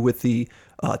lot to do with the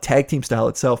tag team style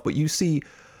itself, but you see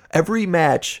every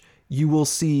match, you will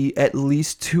see at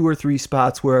least 2 or 3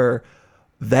 spots where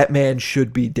that man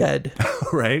should be dead.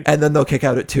 Right. And then they'll kick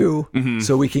out at 2,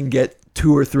 so we can get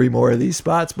 2 or 3 more of these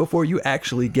spots before you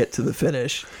actually get to the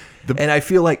finish. And I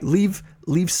feel like leave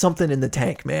something in the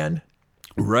tank, man.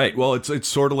 Right. Well, it's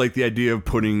sort of like the idea of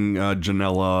putting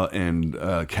Janela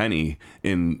and Kenny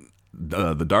in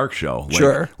the Dark Show.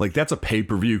 Sure. Like that's a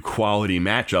pay-per-view quality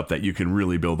matchup that you can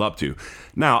really build up to.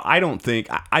 Now, I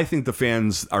think the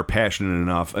fans are passionate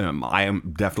enough. I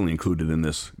am definitely included in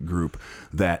this group,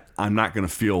 that I'm not going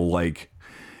to feel like,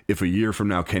 if a year from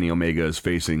now Kenny Omega is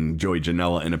facing Joey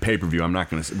Janela in a pay-per-view, I'm not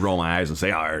going to roll my eyes and say,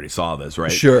 oh, I already saw this,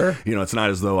 right? Sure. It's not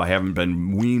as though I haven't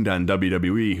been weaned on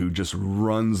WWE, who just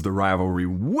runs the rivalry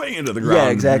way into the ground. Yeah,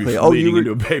 exactly. Leading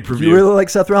into a pay-per-view. You really like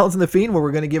Seth Rollins and The Fiend? Well,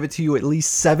 we're going to give it to you at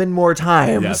least 7 more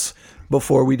times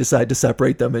before we decide to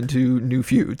separate them into new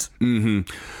feuds.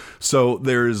 So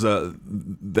there's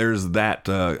that.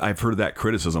 I've heard that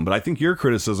criticism, but I think your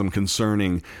criticism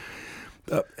concerning...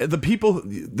 the people,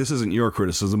 this isn't your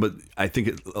criticism, but I think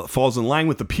it falls in line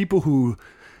with the people who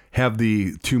have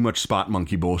the too much spot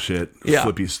monkey bullshit,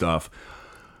 flippy stuff.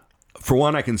 For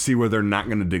one, I can see where they're not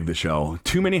going to dig the show.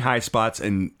 Too many high spots,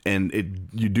 and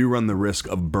you do run the risk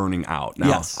of burning out. Now,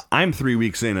 yes. I'm 3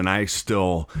 weeks in, and I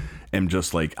still am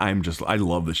just like, I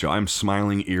love the show. I'm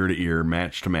smiling ear to ear,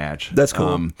 match to match. That's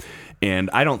cool. And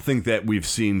I don't think that we've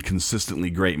seen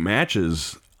consistently great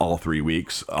matches all 3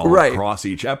 weeks across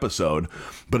each episode,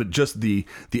 but it just the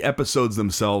episodes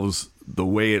themselves, the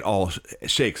way it all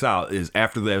shakes out is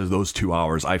after those 2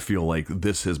 hours, I feel like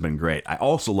this has been great. I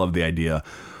also love the idea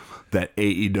that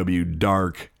AEW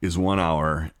Dark is 1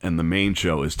 hour and the main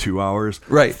show is 2 hours.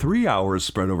 Right. 3 hours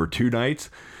spread over 2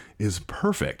 nights is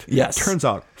perfect. Yes. Turns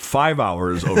out 5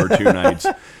 hours over 2 nights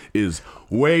is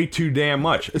way too damn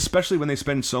much, especially when they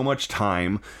spend so much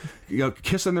time,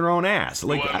 kissing their own ass.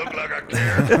 Like, I look like I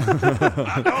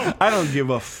care. I don't give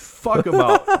a fuck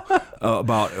about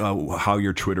how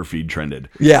your Twitter feed trended.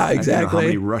 Yeah, I don't know exactly. how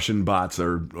many Russian bots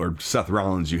or Seth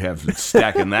Rollins you have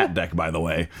stacking that deck, by the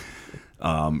way.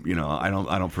 I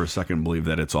don't for a second believe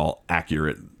that it's all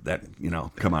accurate. That,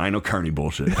 come on, I know Carney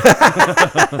bullshit.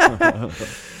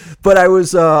 But I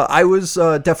was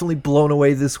definitely blown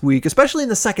away this week, especially in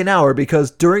the second hour,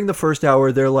 because during the first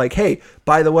hour they're like, hey,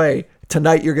 by the way,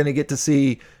 tonight you're going to get to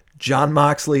see Jon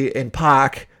Moxley and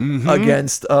Pac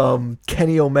against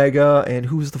Kenny Omega, and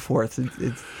who's the fourth?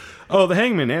 The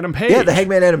Hangman, Adam Page. Yeah, the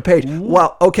Hangman Adam Page.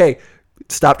 Well, okay,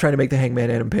 stop trying to make the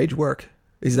Hangman Adam Page work.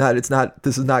 This is not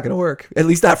going to work. At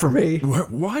least not for me.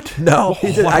 What? No.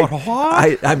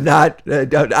 I'm not.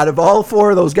 Out of all 4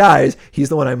 of those guys, he's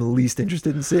the one I'm least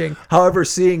interested in seeing. However,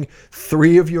 seeing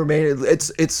 3 of your main,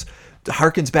 it's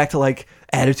harkens back to like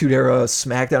Attitude Era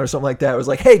SmackDown or something like that. It was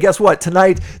like, hey, guess what?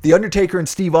 Tonight, The Undertaker and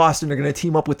Steve Austin are going to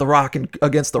team up with The Rock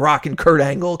against The Rock and Kurt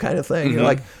Angle kind of thing. You're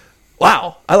like,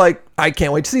 wow, I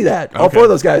can't wait to see that. All 4 of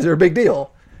those guys are a big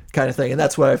deal. Kind of thing, and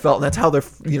that's what I felt, and that's how their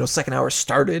second hour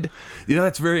started.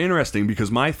 That's very interesting, because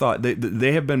my thought,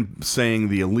 they have been saying,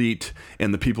 the Elite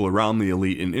and the people around the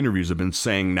Elite in interviews have been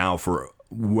saying now for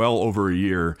well over a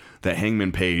year that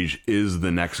Hangman Page is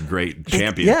the next great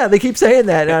champion. They keep saying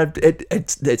that, and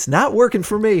it's not working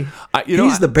for me.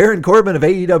 He's the Baron Corbin of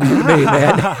AEW to me,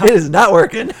 man. It is not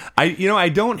working. I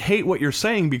don't hate what you're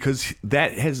saying, because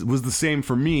that was the same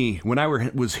for me when I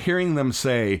was hearing them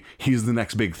say he's the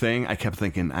next big thing. I kept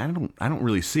thinking, I don't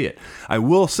really see it. I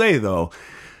will say though,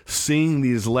 seeing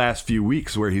these last few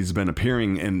weeks where he's been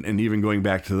appearing and even going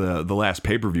back to the last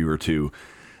pay-per-view or two,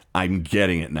 I'm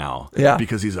getting it now. Yeah.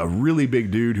 Because he's a really big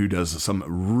dude who does some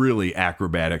really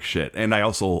acrobatic shit. And I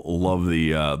also love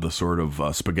the sort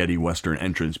of spaghetti western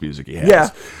entrance music he has. Yeah,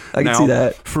 I can see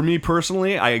that. For me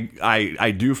personally,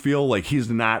 I do feel like he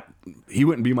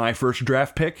wouldn't be my first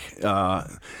draft pick. I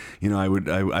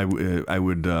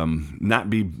would not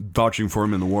be vouching for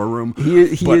him in the War Room.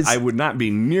 But I would not be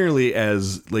nearly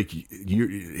as like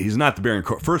he's not the Baron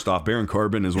Corbin. First off, Baron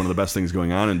Corbin is one of the best things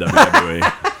going on in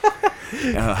WWE.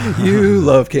 You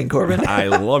love King Corbin. I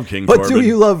love King Corbin. But do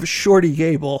you love Shorty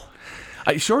Gable?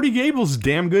 Shorty Gable's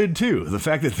damn good too. The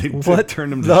fact that they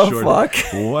turned him to Shorty. Fuck?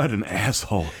 What an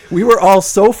asshole. We were all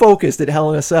so focused at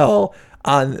Hell in a Cell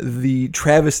on the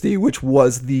travesty, which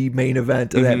was the main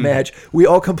event of that match. We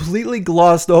all completely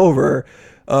glossed over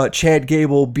Chad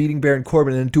Gable beating Baron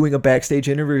Corbin and doing a backstage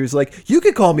interview. He was like, you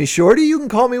can call me Shorty, you can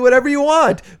call me whatever you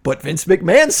want. But Vince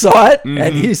McMahon saw it,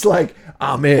 and he's like,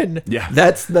 I'm in. Yeah.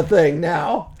 That's the thing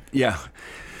now. Yeah.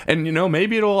 And,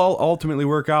 maybe it'll all ultimately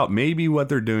work out. Maybe what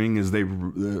they're doing is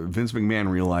Vince McMahon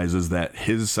realizes that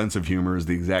his sense of humor is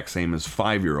the exact same as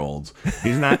 5-year-olds.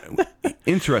 He's not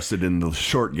interested in the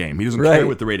short game. He doesn't care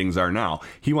what the ratings are now.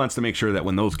 He wants to make sure that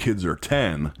when those kids are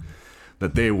 10,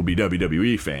 that they will be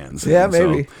WWE fans. Yeah,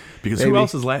 maybe. Because who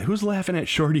else is who's laughing at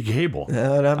Shorty Gable?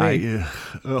 No, not me.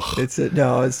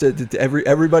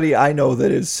 Everybody I know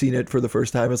that has seen it for the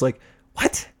first time is like,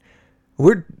 what?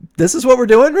 This is what we're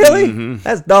doing, really?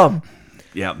 That's dumb.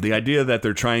 Yeah, the idea that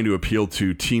they're trying to appeal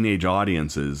to teenage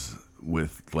audiences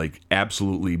with like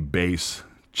absolutely base,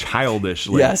 childish.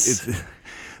 Yes.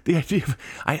 The idea of,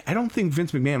 I don't think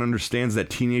Vince McMahon understands that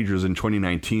teenagers in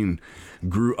 2019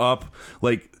 grew up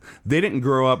like they didn't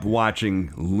grow up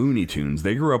watching Looney Tunes.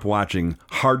 They grew up watching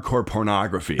hardcore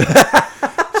pornography.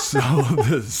 So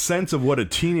the sense of what a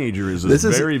teenager is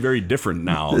very, very different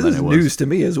now than it was. This is news to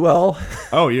me as well.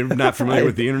 Oh, you're not familiar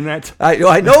with the internet? I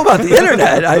know about the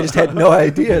internet. I just had no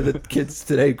idea that kids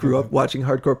today grew up watching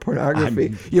hardcore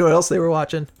pornography. You know what else they were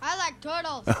watching? I like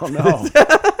turtles. Oh, no.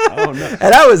 Oh, no.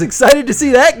 And I was excited to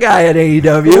see that guy at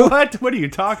AEW. What are you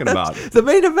talking about? The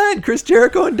main event, Chris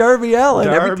Jericho and Darby Allin.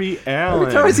 Every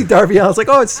time I see Darby Allin, it's like,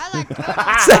 oh, it's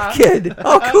that kid.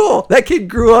 Oh, cool. That kid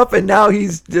grew up and now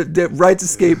he's rides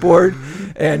a skateboard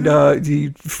and he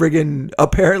friggin'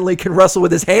 apparently can wrestle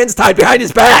with his hands tied behind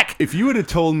his back. If you would have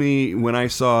told me when I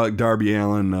saw Darby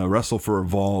Allin wrestle for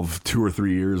Evolve 2 or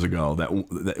 3 years ago that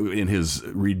in his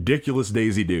ridiculous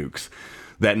Daisy Dukes,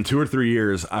 that in 2 or 3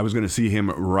 years I was going to see him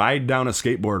ride down a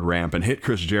skateboard ramp and hit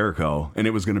Chris Jericho, and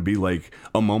it was going to be like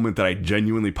a moment that I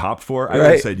genuinely popped for, I would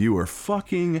have said you were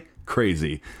fucking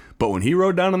crazy. But when he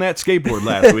rode down on that skateboard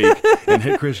last week and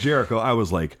hit Chris Jericho, I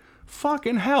was like,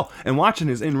 fucking hell. And watching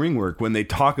his in-ring work when they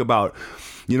talk about,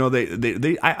 you know,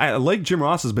 I like Jim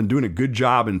Ross has been doing a good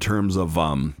job in terms of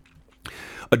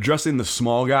addressing the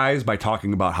small guys by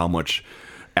talking about how much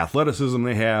athleticism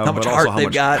they have, how much but heart also how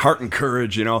much got. Heart and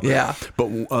courage, you know. Yeah.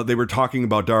 But they were talking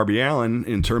about Darby Allin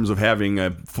in terms of having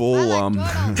a full,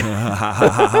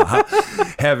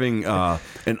 having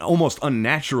an almost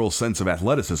unnatural sense of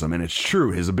athleticism, and it's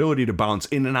true. His ability to bounce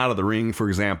in and out of the ring, for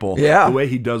example, the way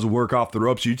he does work off the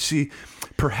ropes, you'd see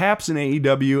perhaps in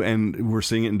AEW, and we're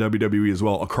seeing it in WWE as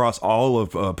well, across all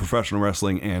of professional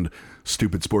wrestling and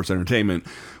stupid sports entertainment,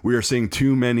 we are seeing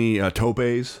too many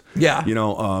topes. Yeah. You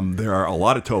know, there are a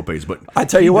lot of topes, but I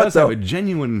tell you what, though, have a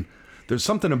genuine. There's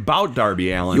something about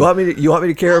Darby Allin. You want me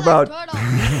to care about?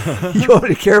 You want me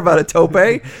to care about a tope?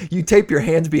 You tape your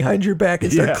hands behind your back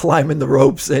and start climbing the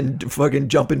ropes and fucking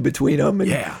jumping between them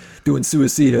and doing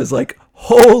suicidas. Like,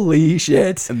 holy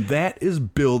shit. And that is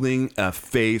building a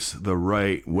face the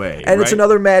right way. And it's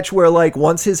another match where, like,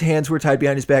 once his hands were tied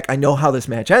behind his back, I know how this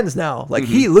match ends now. Like,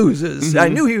 he loses. I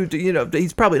knew he would, you know,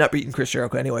 he's probably not beating Chris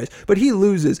Jericho anyways, but he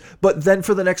loses. But then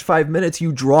for the next 5 minutes,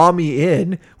 you draw me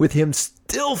in with him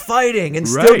still fighting and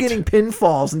still getting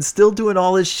pinfalls and still doing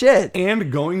all his shit.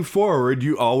 And going forward,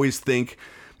 you always think,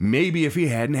 maybe if he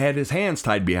hadn't had his hands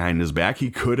tied behind his back, he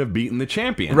could have beaten the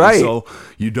champion. Right. So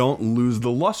you don't lose the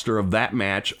luster of that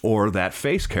match or that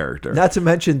face character. Not to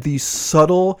mention the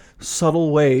subtle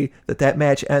way that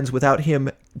match ends without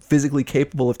him physically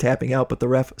capable of tapping out, but the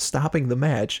ref stopping the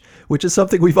match, which is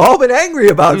something we've all been angry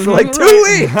about for like 2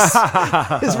 weeks.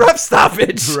 His ref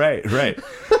stoppage. Right.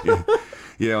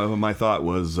 You know, my thought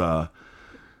was,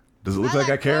 does it look like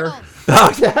I care?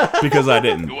 Because I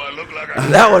didn't. Do I look like I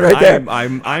that one right there.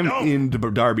 I'm into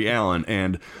Darby Allin,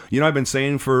 and you know I've been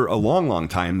saying for a long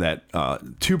time that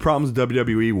 2 problems with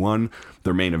WWE. One,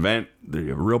 their main event. They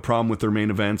have a real problem with their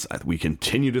main events. We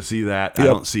continue to see that. I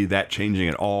don't see that changing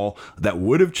at all. That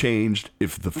would have changed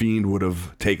if The Fiend would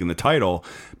have taken the title,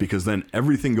 because then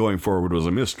everything going forward was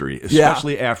a mystery,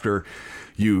 especially after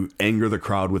you anger the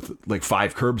crowd with like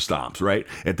 5 curb stomps, right?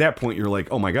 At that point, you're like,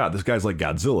 oh my God, this guy's like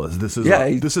Godzilla.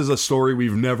 This is a story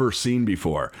we've never seen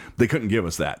before. They couldn't give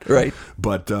us that. Right.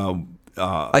 But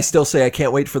I still say I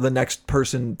can't wait for the next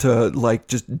person to like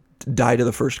just die to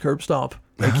the first curb stomp.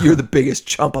 Like, you're the biggest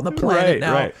chump on the planet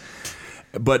now. Right.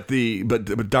 But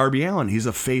Darby Allin, he's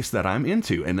a face that I'm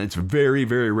into, and it's very,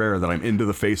 very rare that I'm into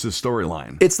the face's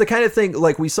storyline. It's the kind of thing,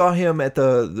 like, we saw him at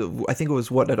the I think it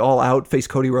was at All Out, face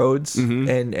Cody Rhodes,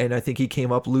 and I think he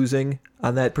came up losing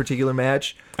on that particular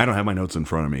match. I don't have my notes in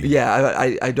front of me.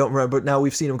 Yeah, I don't remember, but now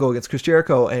we've seen him go against Chris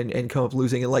Jericho and come up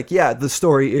losing, and like, yeah, the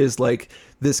story is like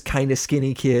this kind of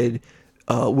skinny kid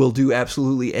will do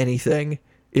absolutely anything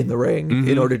in the ring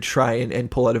in order to try and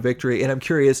pull out a victory, and I'm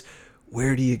curious,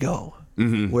 where do you go?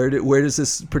 Where does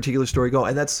this particular story go?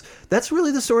 And that's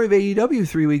really the story of AEW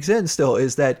 3 weeks in still,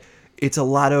 is that it's a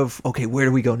lot of, okay, where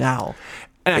do we go now?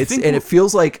 And it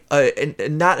feels like,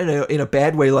 and not in a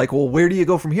bad way, like, well, where do you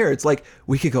go from here? It's like,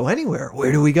 we could go anywhere.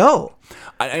 Where do we go?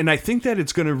 And I think that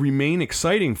it's going to remain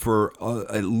exciting for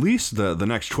at least the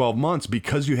next 12 months,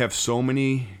 because you have so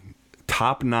many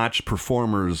top-notch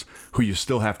performers who you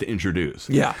still have to introduce.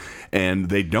 Yeah. And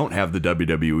they don't have the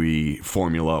WWE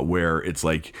formula where it's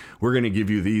like, we're going to give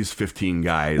you these 15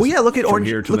 guys. Well, yeah, look at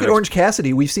Orange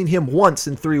Cassidy. We've seen him once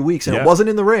in 3 weeks, and it wasn't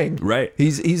in the ring. Right.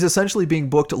 He's essentially being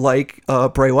booked like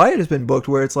Bray Wyatt has been booked,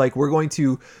 where it's like, we're going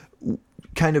to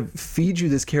kind of feed you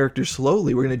this character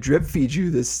slowly. We're going to drip feed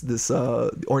you this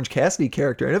Orange Cassidy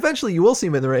character, and eventually you will see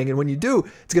him in the ring, and when you do,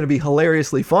 it's going to be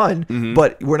hilariously fun,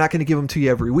 but we're not going to give him to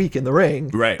you every week in the ring,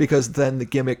 right? Because then the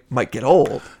gimmick might get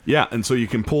old. Yeah, and so you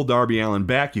can pull Darby Allin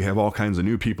back, you have all kinds of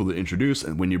new people to introduce,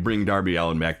 and when you bring Darby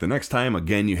Allin back the next time,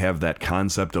 again, you have that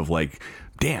concept of like,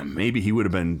 damn, maybe he would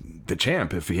have been the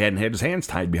champ if he hadn't had his hands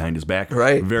tied behind his back.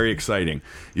 Right. Very exciting.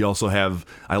 You also have,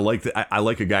 I like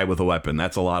a guy with a weapon.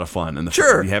 That's a lot of fun. And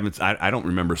sure. I don't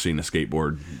remember seeing a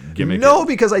skateboard gimmick. No,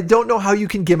 because I don't know how you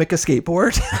can gimmick a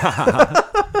skateboard.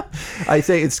 I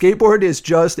think skateboard is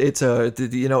just, it's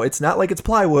not like it's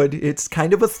plywood. It's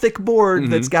kind of a thick board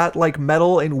that's got like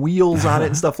metal and wheels on it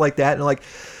and stuff like that. And like,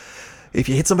 if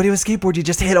you hit somebody with a skateboard, you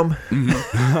just hit them.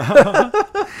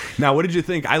 Now, what did you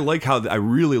think? I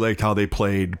really liked how they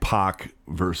played Pac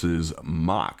versus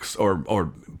Mox,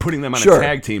 or putting them on a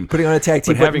tag team. Putting on a tag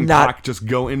team, but having Pac just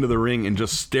go into the ring and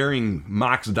just staring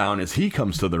Mox down as he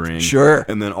comes to the ring. Sure.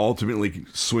 And then ultimately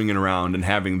swinging around and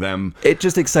having them. It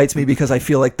just excites me because I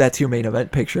feel like that's your main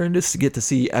event picture, and just to get to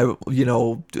see,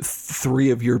 three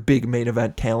of your big main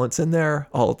event talents in there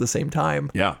all at the same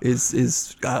time. Yeah.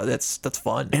 That's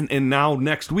fun. And now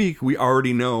next week, we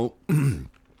already know.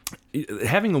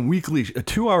 Having a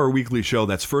 2-hour weekly show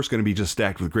that's first going to be just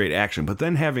stacked with great action, but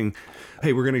then having,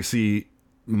 hey, we're going to see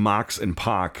Mox and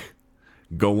Pac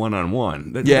go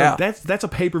 1-on-1. That's a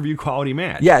pay-per-view quality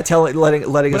match. Yeah,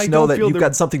 letting us know that you've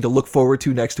got something to look forward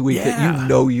to next week that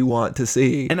you want to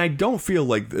see. And I don't feel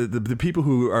like the people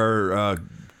who are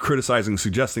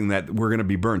suggesting that we're going to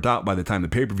be burnt out by the time the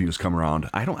pay-per-views come around.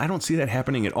 I don't see that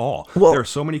happening at all. Well, there are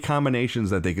so many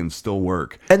combinations that they can still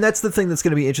work. And that's the thing that's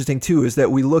going to be interesting too, is that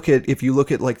if you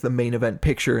look at like the main event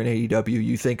picture in AEW,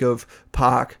 you think of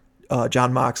Pac,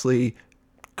 Jon Moxley,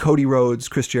 Cody Rhodes,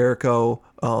 Chris Jericho,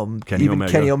 Kenny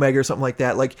Omega or something like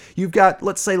that. Like you've got,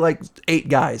 let's say, like 8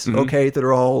 guys, okay, that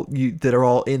are all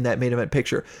in that main event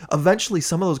picture. Eventually,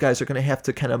 some of those guys are going to have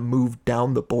to kind of move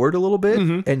down the board a little bit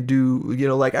and do,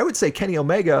 like I would say Kenny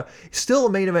Omega, still a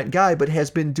main event guy, but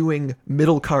has been doing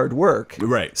middle card work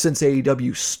since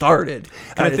AEW started.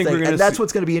 And that's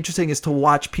what's going to be interesting, is to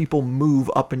watch people move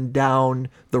up and down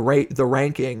the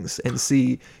rankings and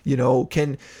see,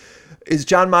 is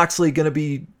Jon Moxley going to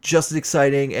be just as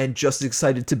exciting and just as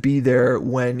excited to be there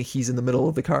when he's in the middle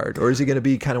of the card? Or is he going to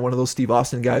be kind of one of those Steve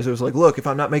Austin guys who's like, look, if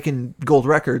I'm not making gold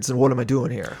records, then what am I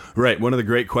doing here? Right. One of the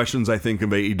great questions, I think,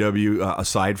 of AEW,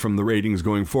 aside from the ratings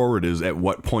going forward, is at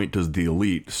what point does the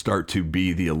Elite start to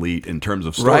be the Elite in terms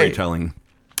of storytelling?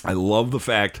 Right. I love the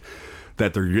fact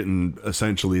that they're getting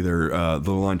essentially the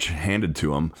lunch handed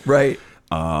to them. Right.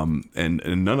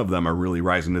 And none of them are really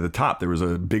rising to the top. There was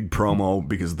a big promo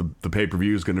because the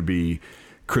pay-per-view is going to be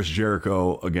Chris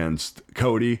Jericho against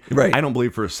Cody. Right. I don't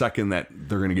believe for a second that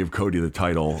they're going to give Cody the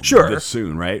title this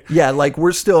soon, right? Yeah, like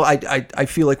we're still, I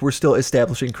feel like we're still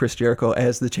establishing Chris Jericho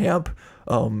as the champ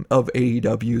of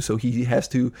AEW, so he has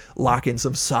to lock in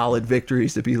some solid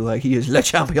victories to be like, he is le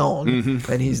champion,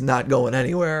 and he's not going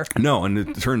anywhere. No, and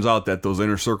it turns out that those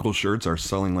Inner Circle shirts are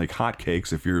selling like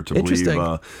hotcakes, if you're to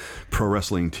believe Pro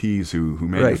Wrestling Tees, who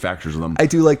manufactures them. I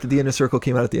do like that the Inner Circle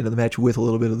came out at the end of the match with a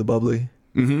little bit of the bubbly.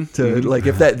 Like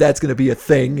if that's going to be a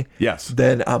thing,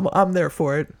 then I'm there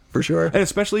for it for sure. And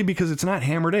especially because it's not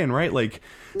hammered in, right? Like,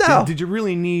 no. Did you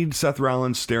really need Seth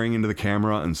Rollins staring into the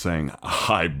camera and saying,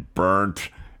 "I burnt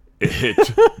it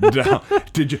down"?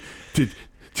 Do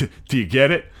you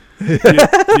get it?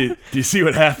 Do you see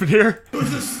what happened here? It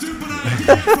was a stupid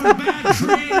idea from bad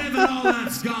creative, and all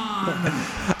that's gone.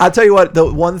 I'll tell you what,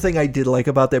 the one thing I did like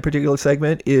about that particular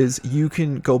segment is you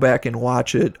can go back and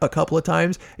watch it a couple of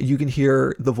times, and you can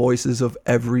hear the voices of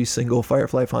every single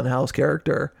Firefly Funhouse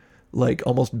character, like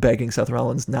almost begging Seth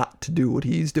Rollins not to do what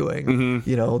he's doing.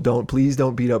 Please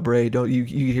don't beat up Bray. You can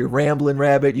hear Ramblin'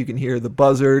 Rabbit, you can hear the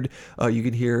Buzzard, you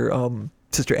can hear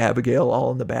Sister Abigail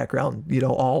all in the background,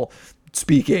 all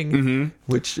speaking,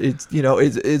 which it's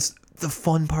the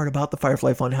fun part about the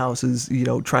Firefly Funhouse is,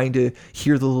 trying to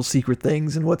hear the little secret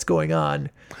things and what's going on.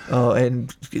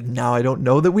 And now I don't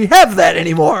know that we have that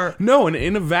anymore. No, and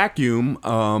in a vacuum,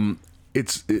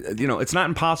 it's not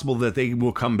impossible that they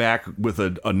will come back with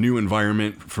a new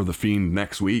environment for the Fiend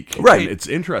next week. Right. And it's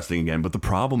interesting again, but the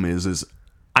problem is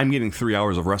I'm getting 3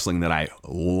 hours of wrestling that I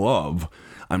love.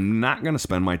 I'm not going to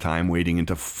spend my time waiting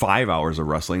into 5 hours of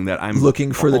wrestling that I'm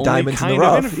looking for the diamonds in the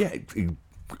rough.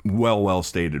 Well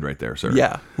stated right there, sir.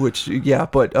 Yeah,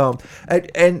 but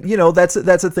that's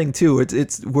a thing too.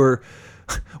 We're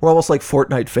almost like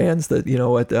Fortnite fans that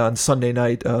on Sunday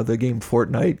night the game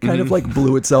Fortnite kind of like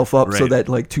blew itself up so that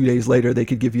like 2 days later they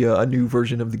could give you a new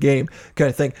version of the game kind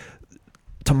of thing.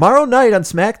 Tomorrow night on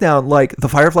SmackDown, like the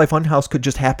Firefly Funhouse could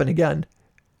just happen again.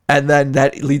 And then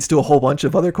that leads to a whole bunch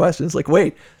of other questions like,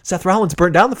 wait, Seth Rollins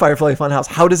burned down the Firefly Funhouse.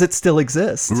 How does it still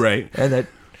exist? Right. And that.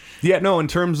 Yeah, no, in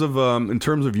terms of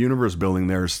universe building,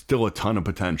 there's still a ton of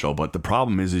potential, but the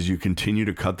problem is you continue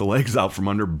to cut the legs out from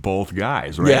under both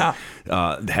guys, right?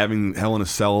 Yeah. Having Hell in a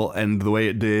Cell end the way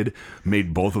it did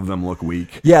made both of them look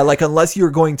weak. Yeah, like unless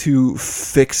you're going to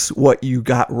fix what you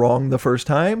got wrong the first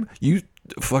time, you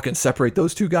fucking separate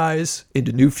those two guys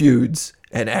into new feuds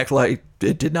and act like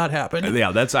it did not happen.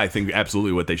 Yeah, that's, I think,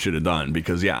 absolutely what they should have done,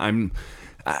 because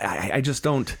I just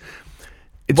don't.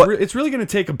 It's really going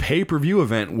to take a pay-per-view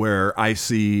event where I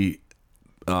see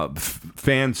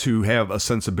fans who have a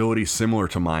sensibility similar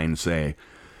to mine say,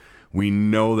 we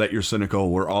know that you're cynical,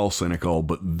 we're all cynical,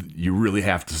 but you really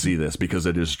have to see this because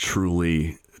it is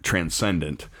truly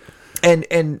transcendent. And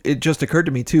it just occurred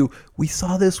to me too, we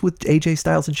saw this with AJ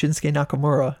Styles and Shinsuke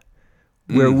Nakamura,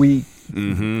 where we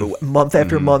month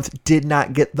after month did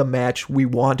not get the match we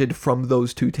wanted from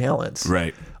those two talents,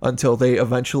 right? Until they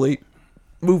eventually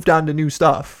moved on to new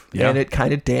stuff, and it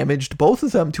kind of damaged both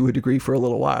of them to a degree for a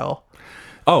little while.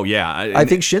 Oh yeah, I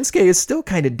think Shinsuke is still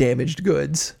kind of damaged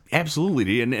goods.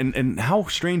 Absolutely, and how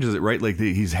strange is it, right? Like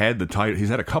he's had the title, he's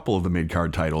had a couple of the mid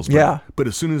card titles, but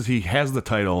as soon as he has the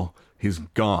title, he's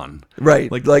gone.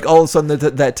 Right, like all of a sudden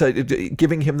that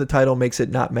giving him the title makes it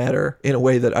not matter in a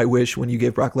way that I wish when you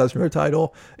gave Brock Lesnar a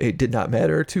title, it did not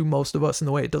matter to most of us in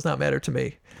the way it does not matter to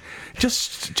me.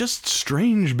 Just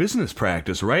strange business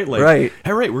practice, right? Like, right.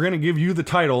 Hey, right, we're going to give you the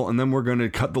title, and then we're going to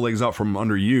cut the legs out from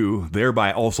under you,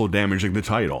 thereby also damaging the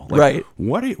title. Like, right.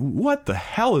 What the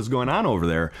hell is going on over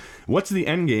there? What's the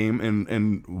end game,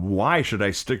 and why should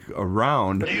I stick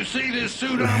around? Do you see this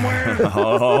suit I'm wearing?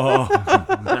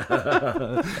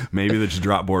 Maybe the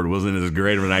drop board wasn't as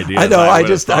great of an idea. I know.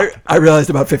 I realized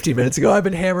about 15 minutes ago I've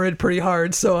been hammering pretty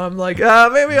hard, so I'm like,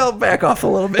 maybe I'll back off a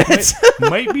little bit.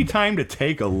 Might be time to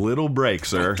take a little break,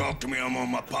 sir. Don't talk to me. I'm on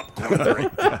my popcorn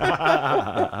break.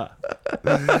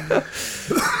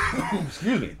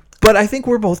 Excuse me. But I think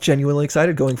we're both genuinely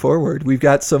excited going forward. We've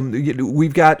got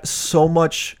so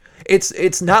much.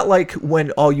 It's not like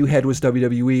when all you had was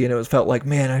WWE and it felt like,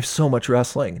 man, I have so much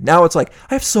wrestling. Now it's like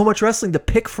I have so much wrestling to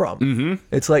pick from. Mm-hmm.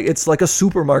 It's like a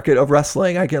supermarket of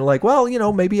wrestling. I can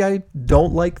maybe I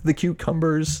don't like the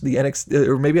cucumbers, the NXT,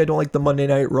 or maybe I don't like the Monday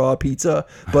Night Raw pizza,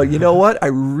 but you know what? I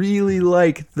really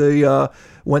like the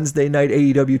Wednesday night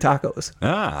AEW tacos.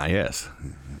 Ah, yes.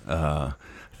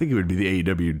 I think it would be the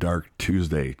AEW Dark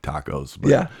Tuesday tacos.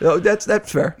 But. Yeah,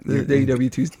 that's fair. The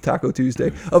AEW Taco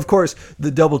Tuesday. Of course,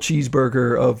 the double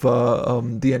cheeseburger of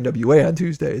the NWA on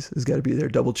Tuesdays has got to be there.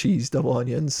 Double cheese, double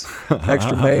onions,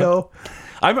 extra mayo.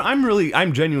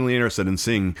 I'm genuinely interested in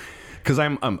seeing, because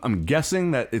I'm guessing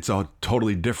that it's a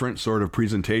totally different sort of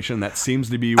presentation. That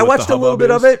seems to be what I watched the a little bit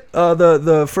is. of it.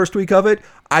 The first week of it.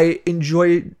 I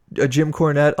enjoy Jim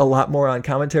Cornette a lot more on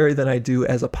commentary than I do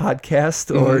as a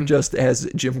podcast or just as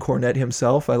Jim Cornette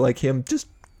himself. I like him just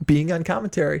being on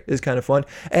commentary is kind of fun.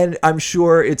 And I'm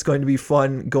sure it's going to be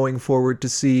fun going forward to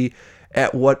see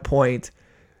at what point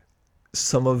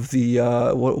some of the,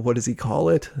 what does he call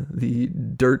it? The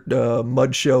dirt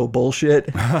mud show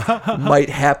bullshit might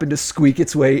happen to squeak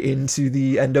its way into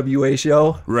the NWA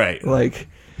show. Right. Like,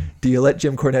 do you let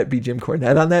Jim Cornette be Jim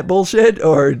Cornette on that bullshit,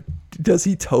 or does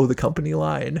he toe the company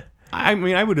line? I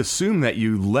mean, I would assume that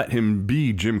you let him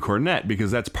be Jim Cornette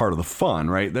because that's part of the fun,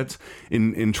 right? That's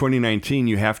in 2019.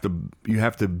 You have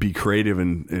to be creative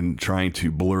in trying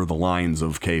to blur the lines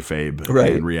of kayfabe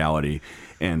and reality.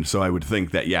 And so I would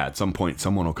think that at some point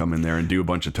someone will come in there and do a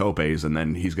bunch of topes, and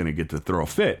then he's going to get to throw a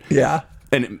fit. Yeah,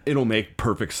 and it'll make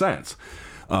perfect sense.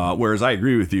 Whereas I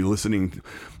agree with you, listening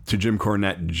to Jim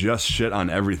Cornette just shit on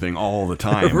everything all the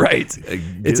time. Right.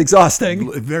 It's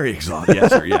exhausting. Very exhausting. Yes,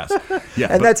 sir. Yes.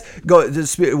 Yeah. And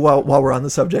while we're on the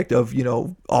subject of,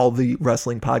 all the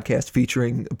wrestling podcasts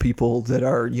featuring people that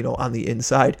are, on the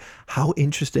inside, how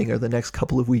interesting are the next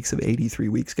couple of weeks of 83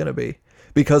 weeks going to be?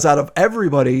 Because out of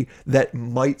everybody that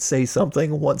might say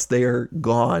something once they are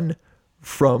gone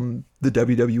from the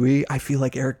WWE, I feel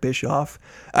like Eric Bischoff,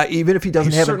 even if he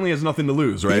doesn't have, certainly has nothing to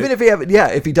lose, right? Even if he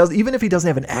doesn't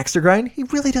have an axe to grind, he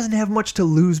really doesn't have much to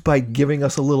lose by giving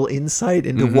us a little insight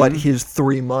into what his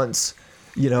 3 months,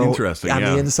 interesting, on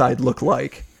the inside look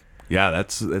like. Yeah,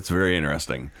 that's very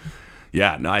interesting.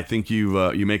 Yeah, no, I think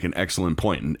you make an excellent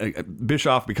point. And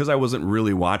Bischoff, because I wasn't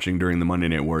really watching during the Monday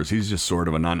Night Wars, he's just sort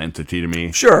of a non-entity to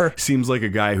me. Sure, seems like a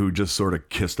guy who just sort of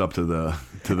kissed up to the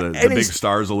big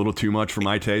stars a little too much for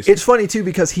my taste. It's funny too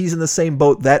because he's in the same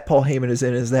boat that Paul Heyman is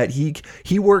in. Is that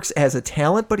he works as a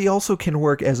talent, but he also can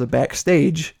work as a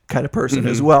backstage kind of person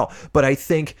as well. But I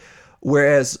think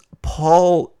whereas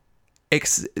Paul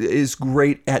is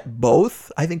great at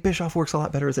both, I think Bischoff works a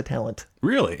lot better as a talent.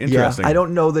 Really? Interesting. Yeah, I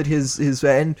don't know that his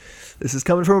and this is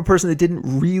coming from a person that didn't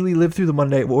really live through the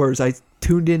Monday Night Wars. I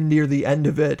tuned in near the end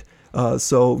of it.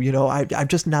 So, I'm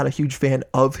just not a huge fan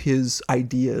of his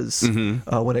ideas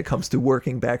when it comes to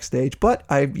working backstage. But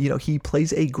he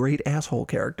plays a great asshole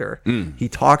character. He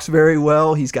talks very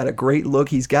well. He's got a great look.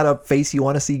 He's got a face you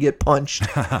want to see get punched.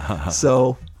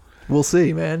 So we'll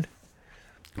see, man.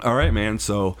 All right, man.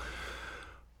 So,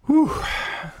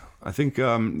 I think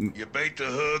you bait the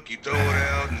hook, you throw it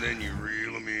out, and then you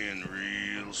reel them in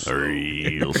real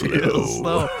real slow. Real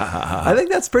slow. I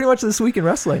think that's pretty much this week in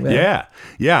wrestling, man.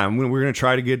 Yeah. And we're gonna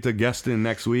try to get a guest in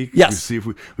next week. Yes. See if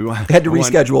we want. Had to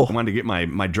reschedule. I wanted to get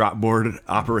my drop board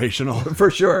operational. For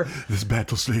sure. This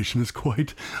battle station is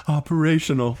quite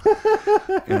operational.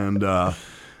 And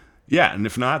and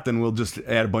if not, then we'll just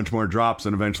add a bunch more drops,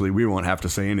 and eventually we won't have to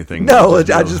say anything. No, I'll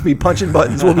just be punching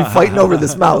buttons. We'll be fighting over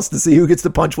this mouse to see who gets to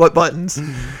punch what buttons.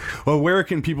 Well, where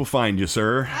can people find you,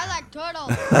 sir? I like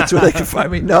turtles. That's where they can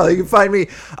find me. No, you can find me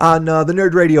on the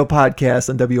Nerd Radio podcast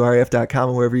on WRF.com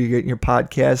and wherever you're getting your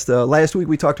podcast. Last week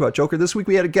we talked about Joker. This week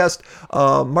we had a guest,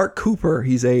 Mark Cooper.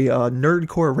 He's a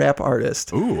nerdcore rap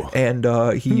artist. Ooh, and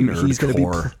he's going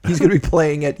to be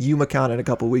playing at UMACon in a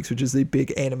couple of weeks, which is the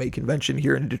big anime convention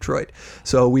here in Detroit.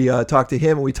 So we talked to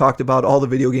him, and we talked about all the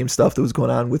video game stuff that was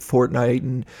going on with Fortnite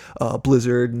and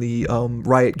Blizzard and the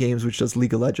Riot Games, which does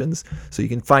League of Legends. So you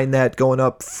can find that going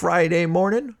up Friday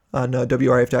morning on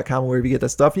WRF.com, wherever you get that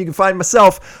stuff. And you can find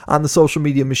myself on the social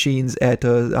media machines at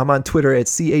I'm on Twitter at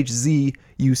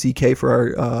CHZUCK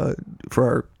for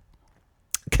our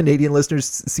Canadian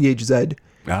listeners, CHZUCK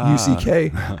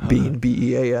being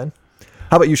BEAN.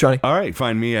 How about you, Shawnee? All right.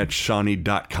 Find me at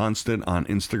Shawnee.constant on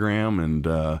Instagram,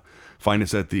 and find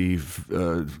us at the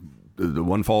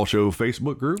One Fall Show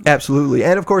Facebook group. Absolutely.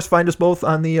 And, of course, find us both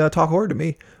on the Talk Horror to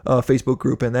Me Facebook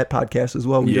group and that podcast as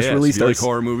well. We just released if you like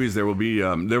horror movies. There will be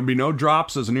no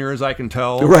drops as near as I can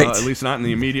tell. Right. At least not in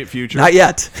the immediate future. Not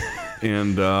yet.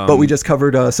 And but we just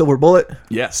covered Silver Bullet.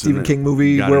 Yes. Stephen King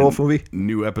movie, werewolf movie.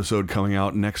 New episode coming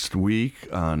out next week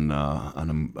on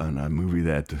a movie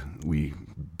that we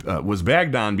was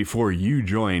bagged on before you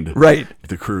joined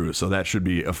the crew. So that should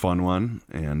be a fun one.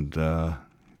 And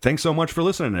thanks so much for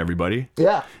listening, everybody.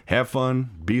 Yeah. Have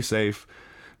fun. Be safe.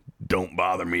 Don't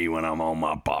bother me when I'm on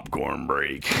my popcorn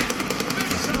break.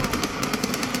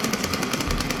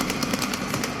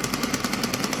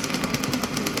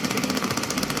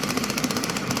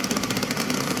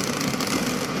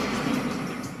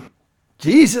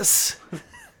 Jesus.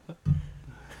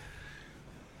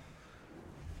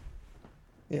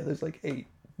 Yeah, there's like 8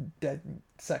 dead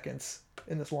seconds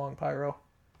in this long pyro.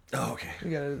 Oh, okay. We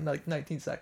got like 19 seconds.